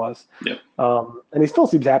whatever it was. Yeah. And he still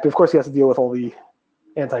seems happy. Of course, he has to deal with all the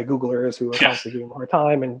anti-Googlers who are constantly giving him a hard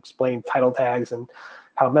time and explain title tags and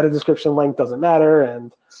how meta description length doesn't matter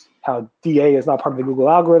and how DA is not part of the Google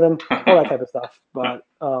algorithm, all that type of stuff. But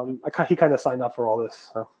he kind of signed up for all this.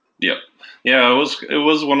 So. Yep. Yeah, it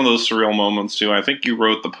was one of those surreal moments too. I think you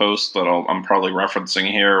wrote the post that I'm probably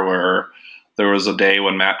referencing here, where there was a day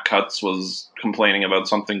when Matt Cutts was complaining about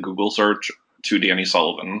something Google search to Danny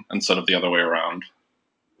Sullivan instead of the other way around.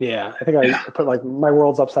 Yeah, I think I put like my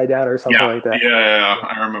world's upside down or something like that. Yeah,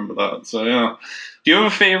 I remember that. So yeah, do you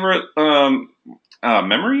have a favorite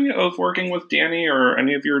memory of working with Danny or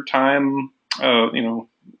any of your time?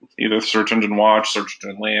 Either Search Engine Watch, Search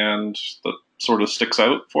Engine Land that sort of sticks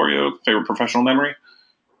out for you. Favorite professional memory?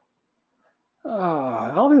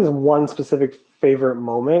 I don't think there's one specific favorite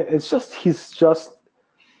moment. It's just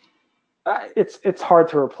it's hard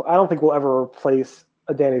to replace. I don't think we'll ever replace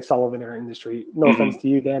a Danny Sullivan in our industry. No offense to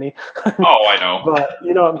you, Danny. Oh, I know. But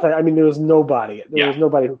you know what I'm saying? I mean, there was nobody. There was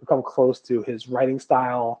nobody who could come close to his writing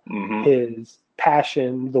style, his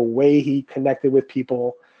passion, the way he connected with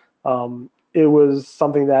people. It was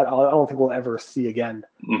something that I don't think we'll ever see again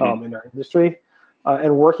in our industry.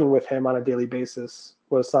 And working with him on a daily basis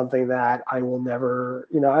was something that I will never,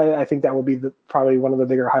 I think that will be probably one of the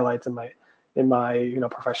bigger highlights in my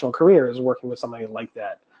professional career, is working with somebody like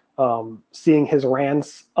that. Seeing his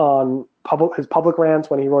rants on his public rants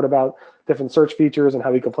when he wrote about different search features and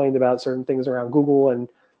how he complained about certain things around Google, and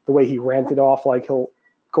the way he ranted off, like he'll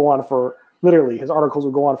go on for literally, his articles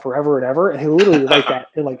will go on forever and ever, and he'll literally write that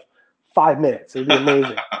in like 5 minutes. It'd be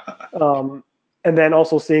amazing. And then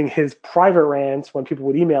also seeing his private rants when people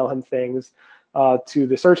would email him things to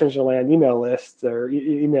the Search Engine Land email list or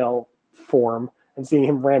email form, and seeing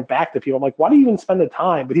him rant back to people. I'm like, why do you even spend the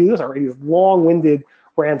time? But he was already long-winded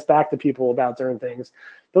rants back to people about certain things.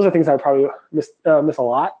 Those are things I probably miss a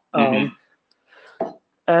lot.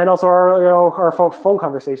 And also our phone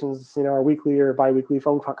conversations, our weekly or biweekly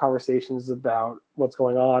phone conversations about what's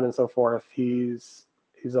going on and so forth. He's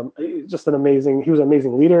He's just an amazing. He was an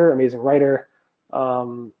amazing leader, amazing writer.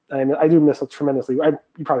 And I do miss tremendously.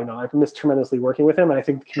 You probably know I miss tremendously working with him, and I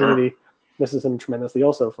think the community misses him tremendously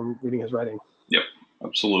also from reading his writing. Yep,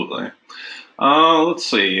 absolutely. Let's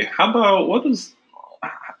see. How about was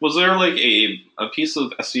there like a piece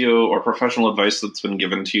of SEO or professional advice that's been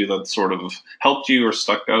given to you that sort of helped you or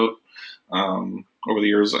stuck out over the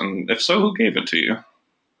years? And if so, who gave it to you?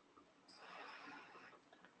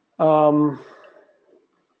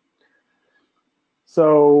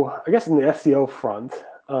 So I guess in the SEO front,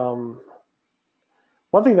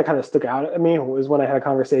 one thing that kind of stuck out at me was when I had a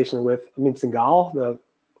conversation with Amit Singhal, the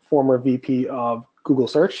former VP of Google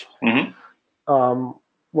Search. Mm-hmm.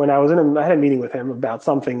 When I had a meeting with him about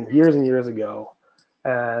something years and years ago,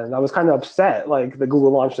 and I was kind of upset, like that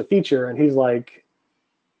Google launched a feature, and he's like,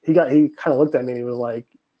 he kind of looked at me and he was like,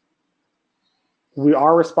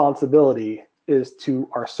 our responsibility is to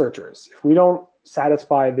our searchers. If we don't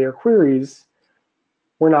satisfy their queries,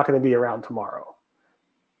 we're not going to be around tomorrow.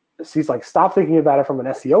 So he's like, stop thinking about it from an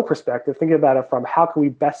SEO perspective. Think about it from how can we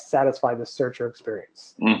best satisfy the searcher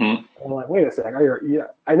experience. Mm-hmm. And I'm like, wait a sec.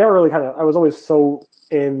 I never really I was always so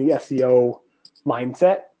in the SEO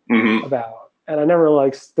mindset about, and I never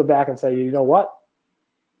like stood back and say, you know what?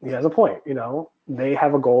 He has a point. They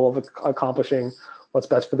have a goal of accomplishing what's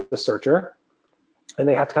best for the searcher, and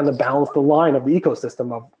they have to kind of balance the line of the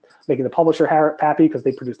ecosystem of making the publisher happy because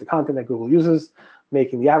they produce the content that Google uses,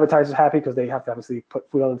 making the advertisers happy because they have to obviously put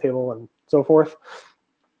food on the table and so forth.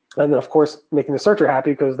 And then, of course, making the searcher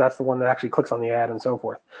happy because that's the one that actually clicks on the ad and so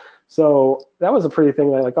forth. So that was a pretty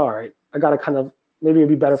thing that I'm like, all right, I got to kind of, maybe it'd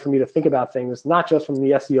be better for me to think about things, not just from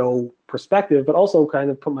the SEO perspective, but also kind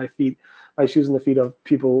of put my shoes in the feet of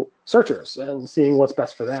people, searchers, and seeing what's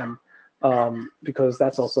best for them, because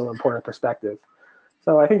that's also an important perspective.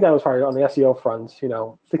 So I think that was probably on the SEO front,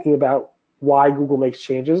 thinking about why Google makes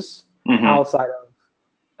changes outside of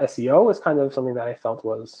SEO is kind of something that I felt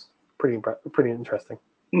was pretty interesting.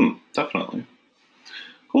 Definitely.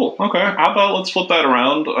 Cool. Okay. How about let's flip that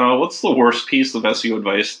around. What's the worst piece of SEO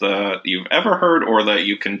advice that you've ever heard or that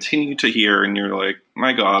you continue to hear and you're like,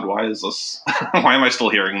 my God, why is this? Why am I still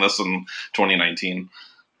hearing this in 2019?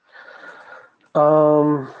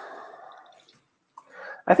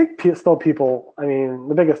 I think still people,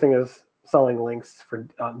 the biggest thing is selling links for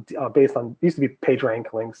based on, used to be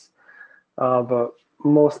PageRank links, but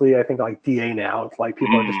mostly I think like DA now. It's like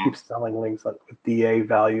people just keep selling links with DA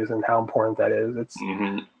values and how important that is. It's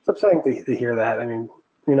upsetting to hear that.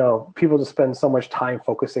 People just spend so much time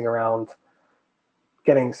focusing around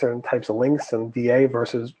getting certain types of links and DA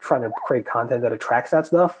versus trying to create content that attracts that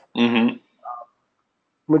stuff.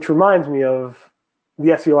 Which reminds me of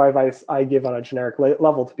the SEO advice I give on a generic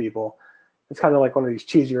level to people. It's kind of like one of these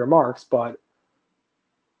cheesy remarks, but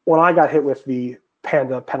when I got hit with the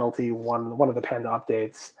Panda penalty, one of the Panda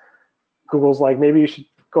updates, Google's like, maybe you should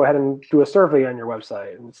go ahead and do a survey on your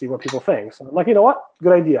website and see what people think. So I'm like, you know what?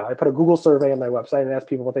 Good idea. I put a Google survey on my website and asked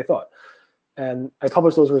people what they thought. And I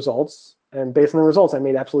published those results. And based on the results, I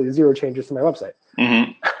made absolutely zero changes to my website.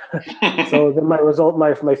 So then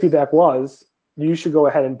my feedback was, you should go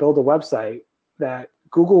ahead and build a website that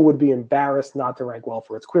Google would be embarrassed not to rank well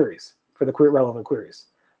for its queries, for the relevant queries.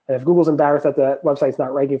 And if Google's embarrassed that the website's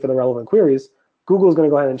not ranking for the relevant queries, Google's going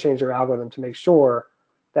to go ahead and change their algorithm to make sure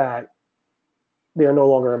that they are no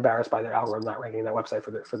longer embarrassed by their algorithm not ranking that website for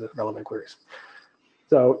the relevant queries.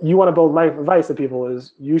 So you want to build, my advice to people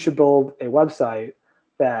is you should build a website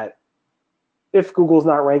that if Google's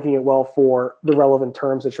not ranking it well for the relevant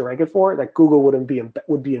terms that you're ranking for, that Google would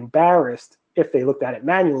be embarrassed if they looked at it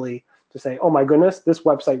manually to say, oh my goodness, this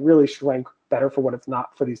website really should rank better for what it's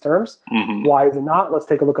not for these terms. Why is it not? Let's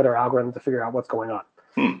take a look at our algorithm to figure out what's going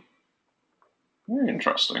on. Very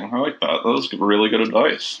interesting. I like that. That was really good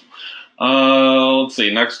advice. Let's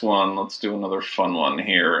see. Next one. Let's do another fun one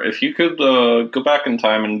here. If you could go back in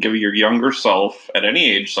time and give your younger self at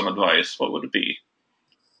any age some advice, what would it be?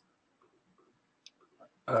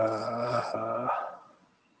 I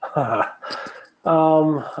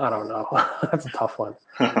don't know. That's a tough one.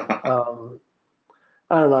 I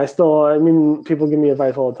don't know. People give me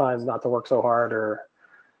advice all the time not to work so hard or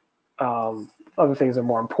other things are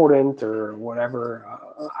more important or whatever.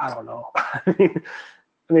 I don't know.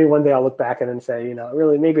 One day I'll look back at it and say,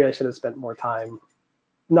 really, maybe I should have spent more time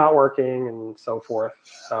not working and so forth,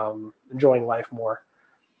 enjoying life more.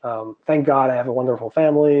 Thank God I have a wonderful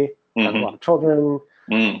family. I have a lot of children.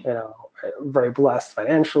 I'm very blessed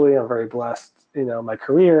financially. I'm very blessed, my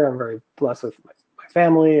career. I'm very blessed with my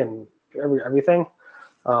family and everything.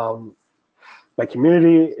 My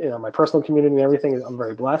community, my personal community and everything. I'm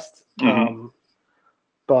very blessed.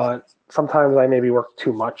 but sometimes I maybe work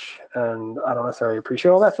too much and I don't necessarily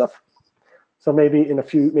appreciate all that stuff. So maybe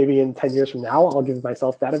in 10 years from now, I'll give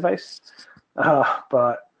myself that advice.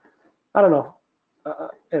 But I don't know.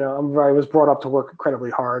 I was brought up to work incredibly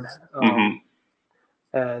hard.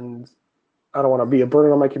 And I don't want to be a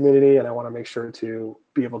burden on my community, and I want to make sure to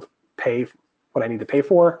be able to pay what I need to pay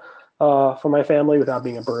for my family without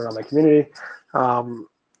being a burden on my community.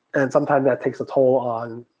 And sometimes that takes a toll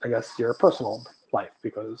on, I guess, your personal life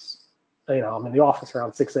because, I'm in the office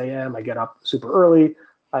around 6 a.m. I get up super early.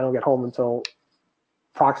 I don't get home until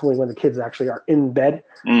approximately when the kids actually are in bed,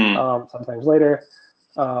 sometimes later.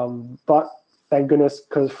 But thank goodness,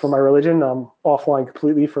 because for my religion, I'm offline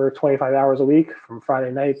completely for 25 hours a week from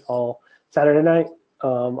Friday night till Saturday night.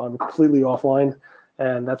 I'm completely offline,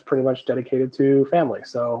 and that's pretty much dedicated to family.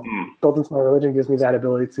 So built into my religion gives me that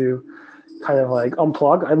ability to kind of like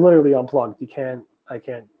unplug. I'm literally unplugged. I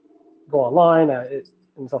can't go online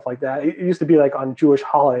and stuff like that. It used to be like on Jewish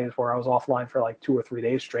holidays where I was offline for like 2 or 3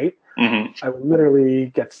 days straight. I would literally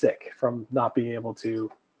get sick from not being able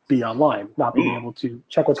to be online, not being able to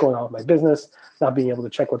check what's going on with my business, not being able to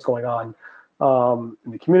check what's going on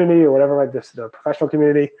in the community or whatever, like the professional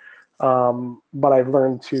community. But I've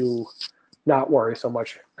learned to not worry so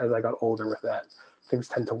much as I got older with that. Things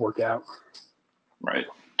tend to work out. Right.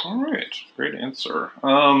 All right. Great answer.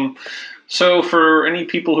 So for any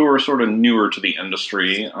people who are sort of newer to the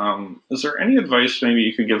industry, is there any advice maybe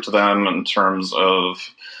you could give to them in terms of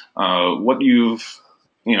what you've,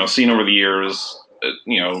 seen over the years?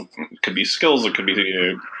 It could be skills, it could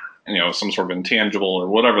be, some sort of intangible or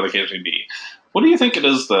whatever the case may be. What do you think it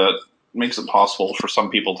is that makes it possible for some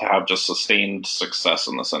people to have just sustained success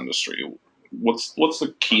in this industry? What's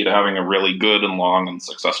the key to having a really good and long and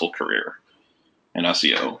successful career in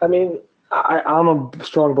SEO? I mean, I'm a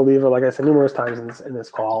strong believer, like I said numerous times in this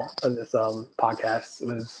call, in this podcast,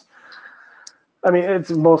 it's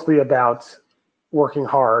mostly about working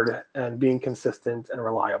hard and being consistent and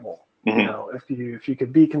reliable. If you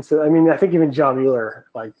could be consistent, I think even John Mueller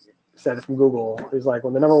said it from Google. He's like,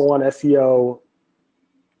 when the number one SEO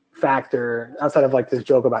factor outside of this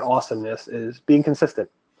joke about awesomeness is being consistent.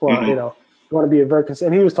 Well, you want to be a very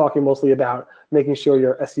consistent. And he was talking mostly about making sure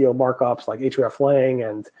your SEO markups like hreflang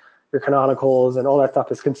and your canonicals and all that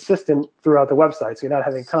stuff is consistent throughout the website. So you're not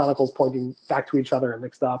having canonicals pointing back to each other and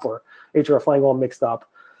mixed up, or hreflang all mixed up.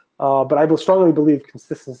 But I strongly believe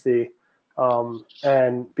consistency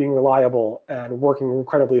and being reliable and working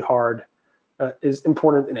incredibly hard is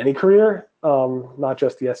important in any career, not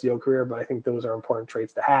just the SEO career, but I think those are important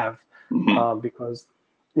traits to have because,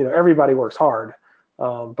 everybody works hard.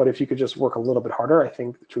 But if you could just work a little bit harder, I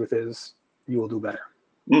think the truth is you will do better.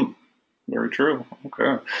 Very true.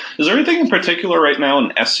 Okay. Is there anything in particular right now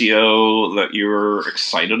in SEO that you're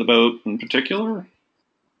excited about in particular?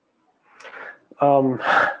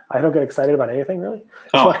 I don't get excited about anything really.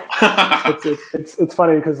 Oh. It's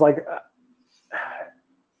funny because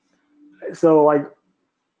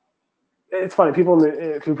it's funny.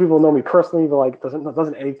 People know me personally, but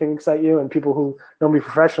doesn't anything excite you? And people who know me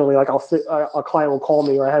professionally, a client will call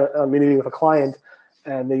me, or I had a meeting with a client,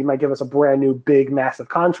 and they might give us a brand new, big, massive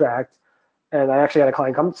contract. And I actually had a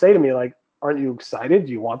client come say to me, "Aren't you excited?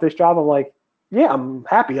 Do you want this job?" I'm like, "Yeah, I'm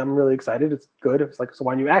happy. I'm really excited. It's good." It's like, "So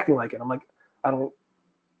why are you acting like it?" I'm like, I don't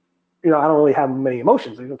really have many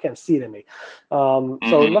emotions. You can't see it in me.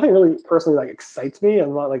 So nothing really personally excites me.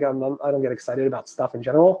 I'm not I don't get excited about stuff in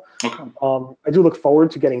general. Okay. I do look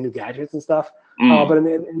forward to getting new gadgets and stuff. But in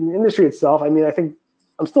the industry itself, I think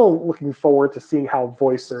I'm still looking forward to seeing how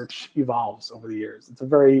voice search evolves over the years.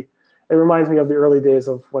 It reminds me of the early days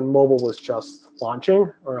of when mobile was just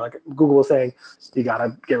launching, or Google was saying, you got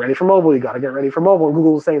to get ready for mobile. You got to get ready for mobile. And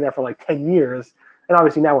Google was saying that for 10 years. And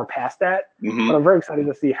obviously now we're past that, but I'm very excited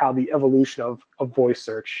to see how the evolution of voice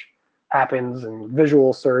search happens, and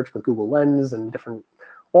visual search with Google Lens and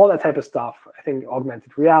all that type of stuff. I think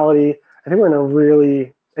augmented reality. I think we're in a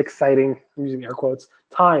really exciting, I'm using air quotes,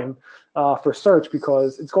 time for search,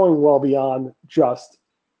 because it's going well beyond just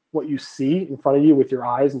what you see in front of you with your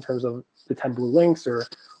eyes in terms of the 10 blue links or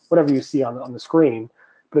whatever you see on the screen.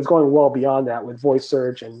 But it's going well beyond that with voice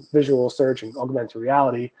search and visual search and augmented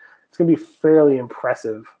reality. It's going to be fairly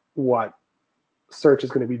impressive what search is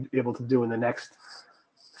going to be able to do in the next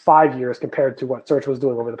 5 years compared to what search was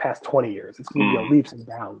doing over the past 20 years. It's going to be leaps and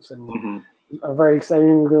bounds. And I'm very excited.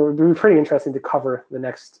 It'll be pretty interesting to cover the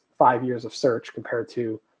next 5 years of search compared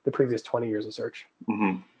to the previous 20 years of search.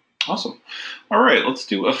 Awesome. All right, let's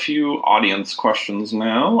do a few audience questions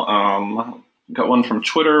now. Got one from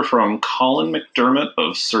Twitter from Colin McDermott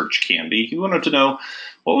of Search Candy. He wanted to know,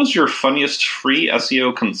 what was your funniest free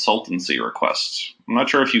SEO consultancy request? I'm not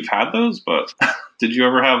sure if you've had those, but did you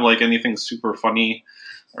ever have like anything super funny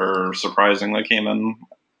or surprising that came in?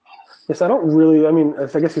 Yes, I don't really. I mean,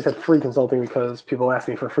 I guess you said free consulting because people ask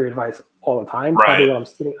me for free advice all the time. Right. Probably when I'm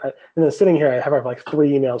sitting, and then sitting here, I have like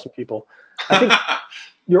 3 emails from people. I think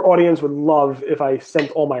your audience would love if I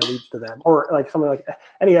sent all my leads to them, or like something like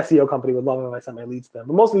any SEO company would love if I sent my leads to them.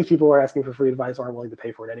 But most of these people who are asking for free advice aren't willing to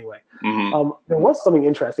pay for it anyway. There was something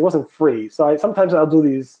interesting. It wasn't free, so sometimes I'll do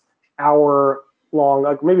these hour-long,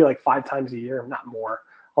 like maybe like 5 times a year, not more.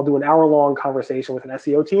 I'll do an hour-long conversation with an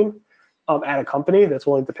SEO team at a company that's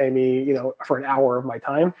willing to pay me, for an hour of my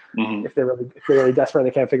time if they're really desperate and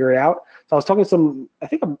they can't figure it out. So I was talking to I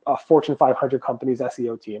think a Fortune 500 company's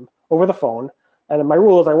SEO team over the phone. And my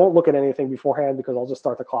rule is I won't look at anything beforehand because I'll just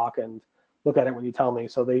start the clock and look at it when you tell me.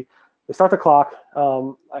 So they start the clock.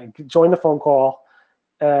 I join the phone call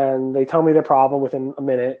and they tell me their problem within a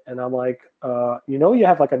minute. And I'm like, you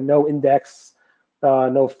have like a no index,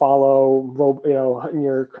 no follow, in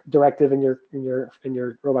your directive in your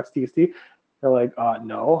Roblox TXT. They're like,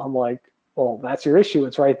 no. I'm like, well, that's your issue.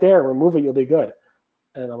 It's right there. Remove it. You'll be good.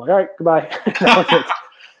 And I'm like, all right, goodbye.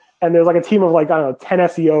 And there's like a team of 10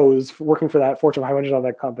 SEOs working for that Fortune 500 on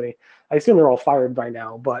that company. I assume they're all fired by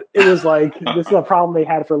now, but it was like, this is a problem they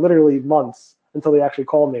had for literally months until they actually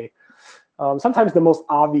called me. Sometimes the most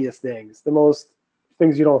obvious things, the most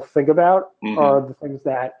things you don't think about are the things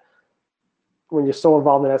that when you're so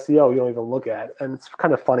involved in SEO, you don't even look at. And it's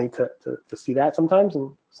kind of funny to see that sometimes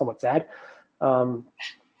and somewhat sad.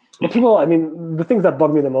 But people, the things that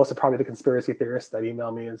bug me the most are probably the conspiracy theorists that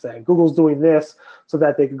email me and saying Google's doing this so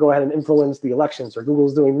that they could go ahead and influence the elections, or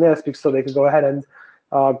Google's doing this so they could go ahead and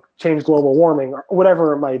change global warming, or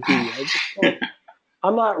whatever it might be.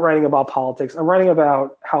 I'm not writing about politics. I'm writing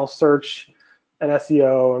about how search and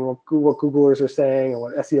SEO and what Googlers are saying and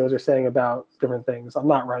what SEOs are saying about different things. I'm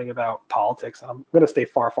not writing about politics. I'm going to stay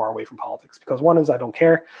far, far away from politics because one is I don't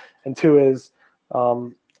care, and two is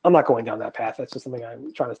I'm not going down that path. That's just something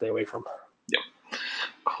I'm trying to stay away from. Yep.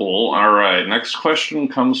 Cool. All right. Next question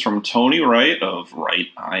comes from Tony Wright of Wright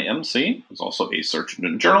IMC, who's also a Search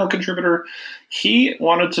Engine Journal contributor. He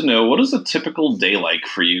wanted to know, what is a typical day like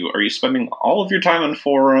for you? Are you spending all of your time in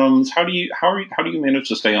forums? How do you manage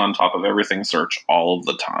to stay on top of everything search all of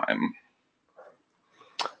the time?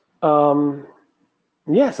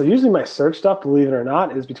 So usually my search stuff, believe it or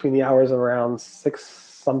not, is between the hours of around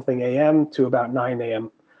 6-something a.m. to about 9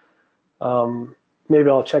 a.m. Maybe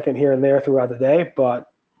I'll check in here and there throughout the day,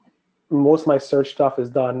 but most of my search stuff is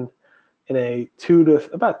done in a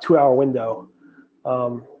about 2 hour window,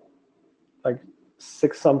 like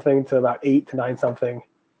 6-something to about 8 to 9-something,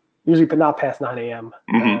 usually, but not past 9 a.m.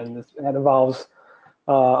 And that involves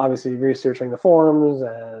obviously researching the forums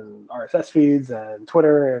and RSS feeds and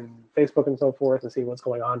Twitter and Facebook and so forth and seeing what's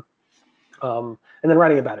going on, and then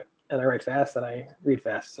writing about it. And I write fast and I read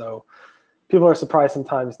fast. So people are surprised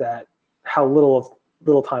sometimes that how little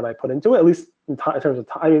time I put into it, at least in terms of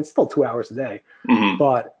time. It's still 2 hours a day,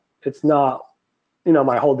 but it's not,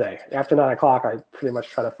 my whole day. After 9 o'clock, I pretty much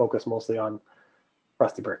try to focus mostly on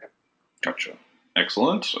Rusty Brick. Gotcha.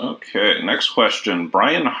 Excellent. Okay, next question.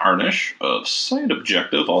 Brian Harnish of Site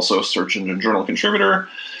Objective, also a Search Engine Journal contributor.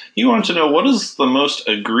 He wanted to know, what is the most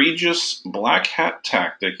egregious black hat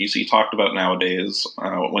tactic you see talked about nowadays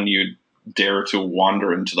when you dare to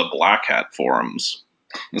wander into the black hat forums?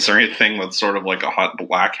 Is there anything that's sort of like a hot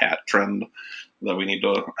black hat trend that we need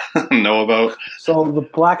to know about? So the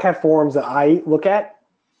black hat forums that I look at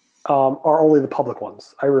are only the public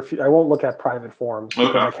ones. I won't look at private forums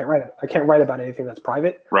because I can't write about anything that's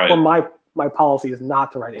private. Right. Or my policy is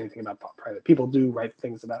not to write anything about private. People do write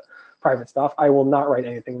things about private stuff. I will not write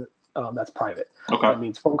anything that's private. Okay. That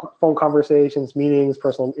means phone conversations, meetings,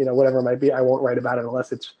 personal, whatever it might be. I won't write about it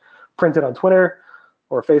unless it's printed on Twitter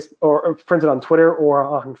or printed on Twitter or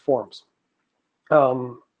on forums.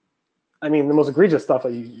 The most egregious stuff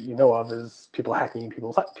that you know of is people hacking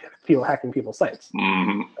people's sites,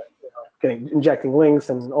 injecting links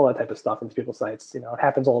and all that type of stuff into people's sites. It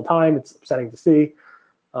happens all the time. It's upsetting to see,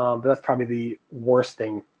 but that's probably the worst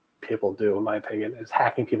thing people do, in my opinion, is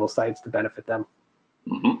hacking people's sites to benefit them.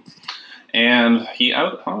 And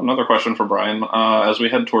another question for Brian. As we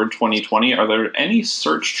head toward 2020, are there any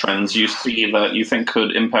search trends you see that you think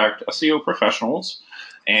could impact SEO professionals,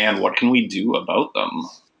 and what can we do about them?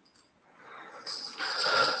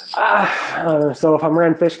 So if I'm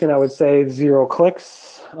Rand Fishkin, I would say 0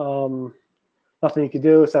 clicks. Nothing you can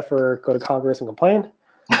do except for go to Congress and complain.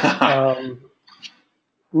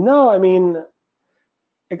 No,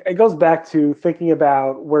 it goes back to thinking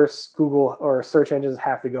about where Google or search engines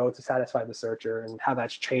have to go to satisfy the searcher and how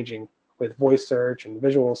that's changing with voice search and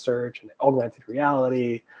visual search and augmented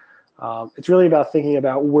reality. It's really about thinking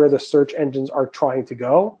about where the search engines are trying to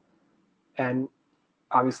go, and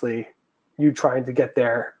obviously you trying to get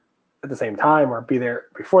there at the same time or be there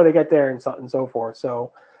before they get there, and so on and so forth.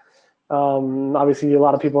 So obviously a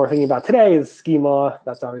lot of people are thinking about today is schema.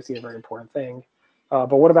 That's obviously a very important thing.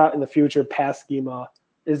 But what about in the future, past schema?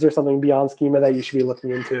 Is there something beyond schema that you should be looking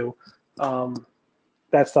into?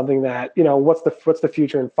 That's something that, what's the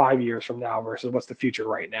future in 5 years from now versus what's the future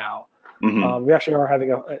right now? Mm-hmm. We actually are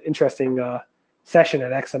having an interesting session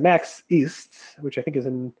at XMX East, which I think is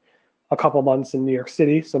in a couple months in New York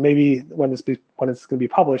City. So maybe when it's going to be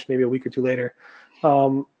published, maybe a week or two later,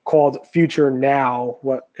 called Future Now,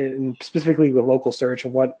 and specifically with local search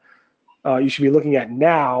and what you should be looking at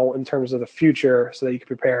now in terms of the future so that you can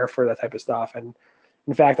prepare for that type of stuff. And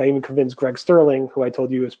in fact, I even convinced Greg Sterling, who I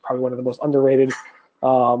told you is probably one of the most underrated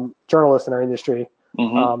journalists in our industry,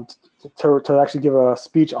 Mm-hmm. to actually give a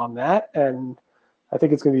speech on that. And I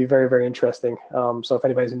think it's going to be very, very interesting. So if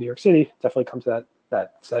anybody's in New York City, definitely come to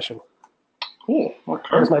that session. Cool. Okay.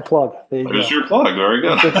 There's my plug. There you There's go. your plug. Very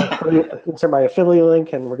good. Insert my affiliate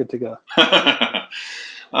link, and we're good to go.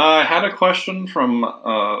 I had a question from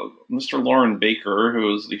Mr. Lauren Baker,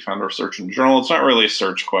 who is the founder of Search and Journal. It's not really a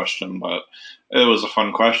search question, but it was a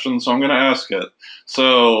fun question, so I'm going to ask it.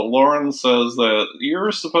 So Lauren says that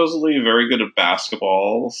you're supposedly very good at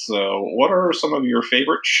basketball. So what are some of your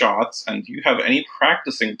favorite shots, and do you have any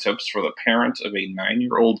practicing tips for the parent of a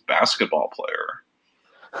 9-year-old basketball player?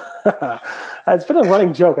 It's been a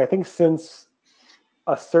running joke, I think, since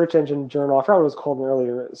a search engine journal, I forgot what it was called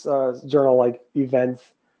earlier, journal like event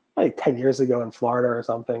like 10 years ago in Florida or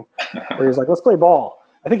something, where he was like, let's play ball.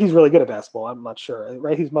 I think he's really good at basketball. I'm not sure,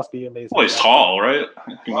 right? He must be amazing. Well, he's tall, right?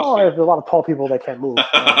 Oh, there's a lot of tall people that can't move.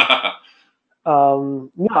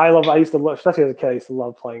 I used to love, especially as a kid, I used to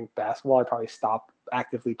love playing basketball. I probably stopped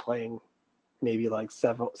actively playing maybe like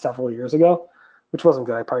several years ago, which wasn't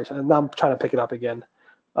good. Now I'm trying to pick it up again.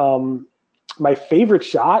 My favorite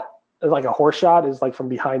shot, like a horse shot, is like from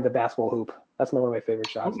behind the basketball hoop. That's one of my favorite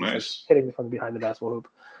shots. Oh, nice. Like hitting from behind the basketball hoop.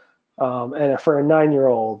 And for a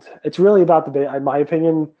 9-year-old, it's really about in my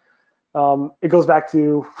opinion, it goes back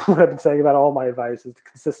to what I've been saying about all my advice is the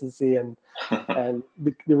consistency and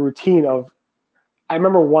the routine of. I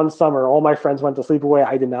remember one summer, all my friends went to sleepaway.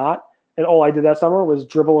 I did not, and all I did that summer was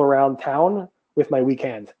dribble around town with my weak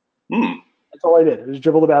hand. That's all I did. It was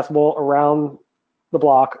dribble the basketball around the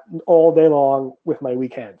block all day long with my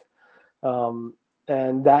weak hand.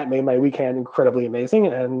 And that made my week hand incredibly amazing.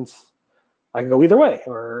 And I can go either way,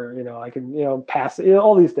 or, I can, pass,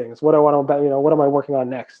 all these things. What I want to, what am I working on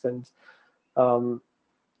next? And,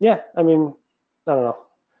 yeah, I mean, I don't know.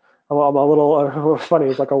 I'm a little funny.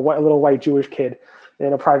 It's like a little white Jewish kid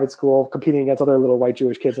in a private school competing against other little white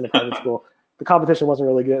Jewish kids in a private school. The competition wasn't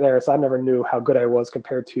really good there, so I never knew how good I was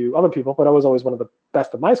compared to other people, but I was always one of the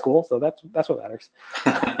best of my school. So that's what matters.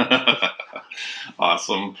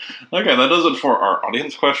 Awesome. Okay, that does it for our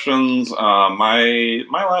audience questions. My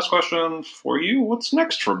last question for you: what's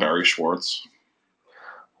next for Barry Schwartz?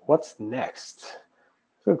 What's next?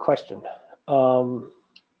 Good question. I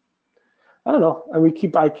don't know.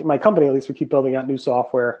 And my company, at least, we keep building out new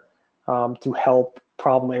software to help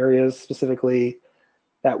problem areas specifically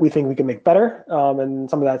that we think we can make better. And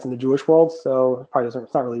some of that's in the Jewish world, so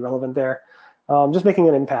it's not really relevant there. Just making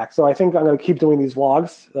an impact. So I think I'm going to keep doing these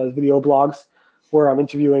vlogs, video blogs, where I'm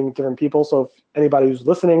interviewing different people. So if anybody who's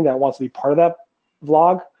listening that wants to be part of that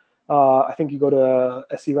vlog, I think you go to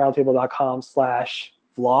seroundtable.com/vlog,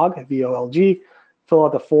 VOLG, fill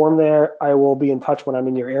out the form there. I will be in touch when I'm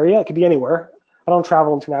in your area. It could be anywhere. I don't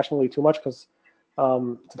travel internationally too much because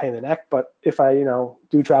it's a pain in the neck. But if I,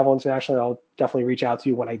 do travel internationally, I'll definitely reach out to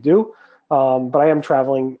you when I do. But I am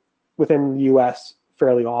traveling within the U.S.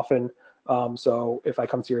 fairly often. So if I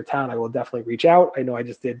come to your town, I will definitely reach out. I know I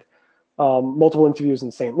just did multiple interviews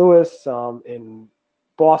in St. Louis, in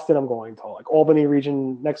Boston. I'm going to like Albany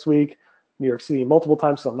region next week, New York City multiple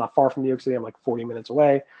times. So I'm not far from New York City. I'm like 40 minutes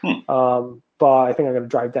away. But I think I'm going to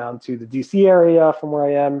drive down to the DC area from where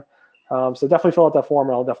I am. So definitely fill out that form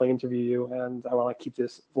and I'll definitely interview you. And I want to keep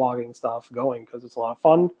this vlogging stuff going because it's a lot of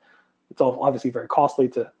fun. It's obviously very costly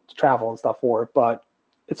to travel and stuff for it, but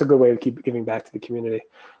it's a good way to keep giving back to the community.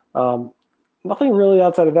 Nothing really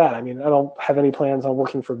outside of that. I mean, I don't have any plans on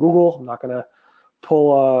working for Google. I'm not going to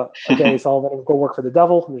pull a Danny Sullivan and go work for the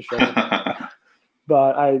devil. I'm just joking.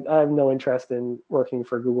 But I have no interest in working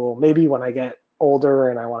for Google. Maybe when I get older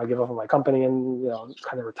and I want to give up on my company and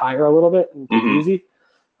kind of retire a little bit and take it easy,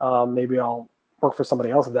 maybe I'll work for somebody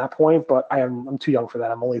else at that point, but I'm too young for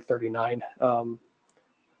that. I'm only 39,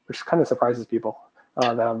 which kind of surprises people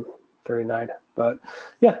that I'm 39. But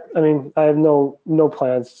yeah, I mean, I have no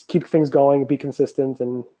plans. Keep things going, be consistent,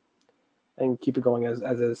 and keep it going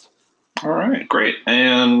as is. All right, great.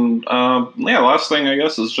 And last thing I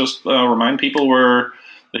guess is just remind people where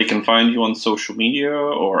they can find you on social media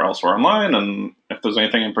or elsewhere online, and if there's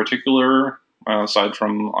anything in particular aside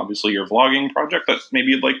from obviously your vlogging project that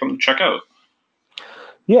maybe you'd like them to check out.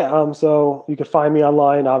 Yeah, so you can find me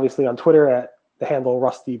online, obviously on Twitter at the handle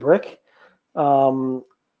Rusty Brick.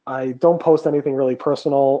 I don't post anything really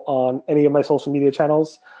personal on any of my social media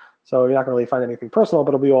channels, so you're not going to really find anything personal,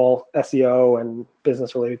 but it'll be all SEO and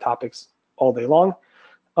business-related topics all day long.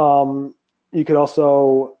 You could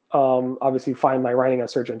also obviously find my writing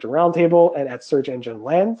at Search Engine Roundtable and at Search Engine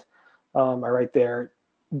Land. I write there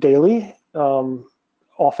daily,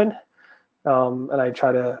 often, and I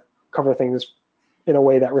try to cover things in a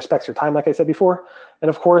way that respects your time, like I said before. And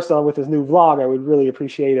of course, with this new vlog, I would really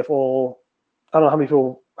appreciate if I don't know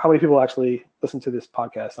how many people actually listen to this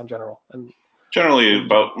podcast in general. And generally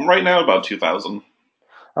about 2,000.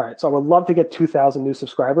 All right, so I would love to get 2,000 new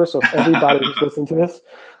subscribers. So if everybody who's listening to this,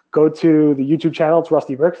 go to the YouTube channel. It's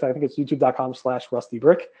Rusty Brick. I think it's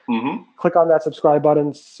youtube.com/RustyBrick. Mm-hmm. Click on that subscribe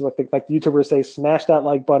button. So like the YouTubers say, smash that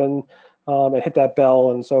like button and hit that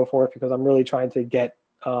bell and so forth, because I'm really trying to get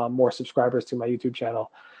more subscribers to my YouTube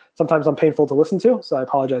channel. Sometimes I'm painful to listen to, so I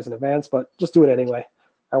apologize in advance, but just do it anyway.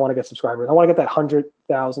 I want to get subscribers. I want to get that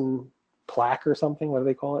 100,000 plaque or something. What do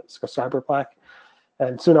they call it? Subscriber plaque.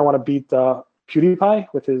 And soon I want to beat PewDiePie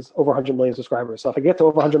with his over 100 million subscribers. So if I get to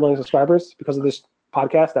over 100 million subscribers because of this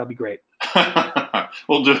podcast, that'd be great.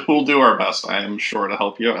 We'll do our best. I am sure to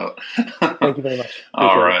help you out. Thank you very much.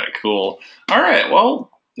 All right, cool. All right,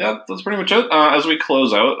 well, yeah, that's pretty much it. As we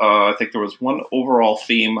close out, I think there was one overall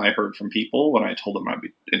theme I heard from people when I told them I'd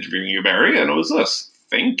be interviewing you, Barry, and it was this.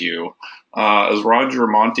 Thank you. As Roger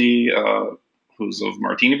Monti, who's of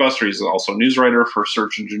Martini Buster, he's also a news writer for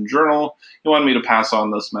Search Engine Journal, he wanted me to pass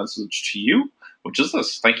on this message to you, which is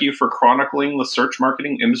this. Thank you for chronicling the search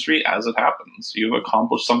marketing industry as it happens. You have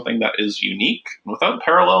accomplished something that is unique and without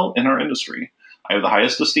parallel in our industry. I have the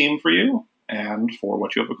highest esteem for you and for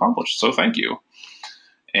what you have accomplished, so thank you.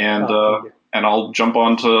 And and I'll jump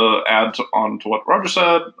on to add on to what Roger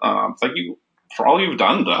said. Thank you for all you've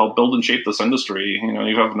done to help build and shape this industry. You know,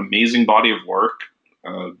 you have an amazing body of work.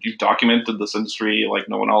 You've documented this industry like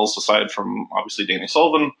no one else aside from obviously Danny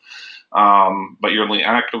Sullivan. But you're the only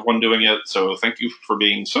active one doing it. So thank you for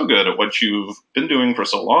being so good at what you've been doing for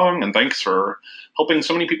so long. And thanks for helping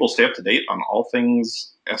so many people stay up to date on all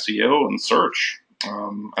things SEO and search.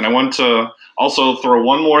 And I want to also throw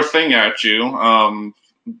one more thing at you.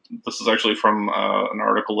 This is actually from an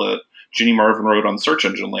article that Ginny Marvin wrote on Search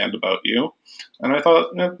Engine Land about you. And I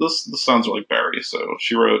thought, this sounds like Barry. So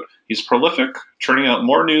she wrote, he's prolific, churning out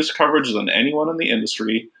more news coverage than anyone in the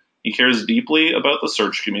industry. He cares deeply about the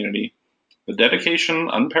search community. The dedication,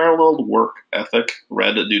 unparalleled work ethic,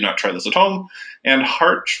 do not try this at home, and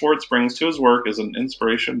heart Schwartz brings to his work is an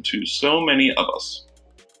inspiration to so many of us.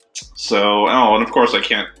 So, and of course I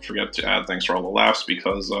can't forget to add thanks for all the laughs,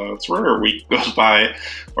 because it's rare a week goes by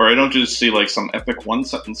or I don't just see like some epic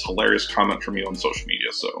one-sentence hilarious comment from you on social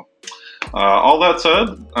media. So, all that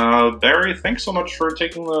said, Barry, thanks so much for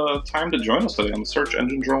taking the time to join us today on the Search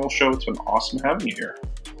Engine Journal show. It's been awesome having you here.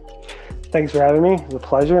 Thanks for having me. It was a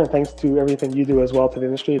pleasure, and thanks to everything you do as well to the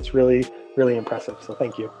industry. It's really, really impressive. So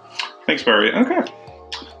thank you. Thanks, Barry. Okay.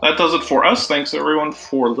 That does it for us. Thanks, everyone,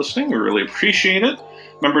 for listening. We really appreciate it.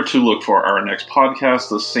 Remember to look for our next podcast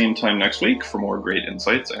the same time next week for more great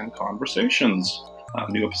insights and conversations.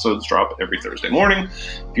 New episodes drop every Thursday morning.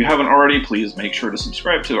 If you haven't already, please make sure to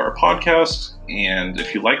subscribe to our podcast. And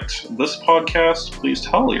if you liked this podcast, please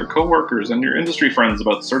tell your coworkers and your industry friends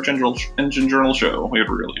about the Search Engine Journal show. We would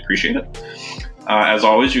really appreciate it. As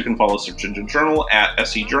always, you can follow Search Engine Journal at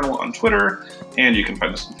SE Journal on Twitter, and you can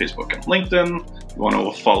find us on Facebook and LinkedIn. If you want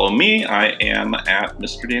to follow me, I am at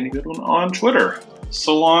Mr. Danny Goodwin on Twitter.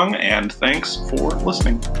 So long, and thanks for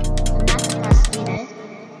listening.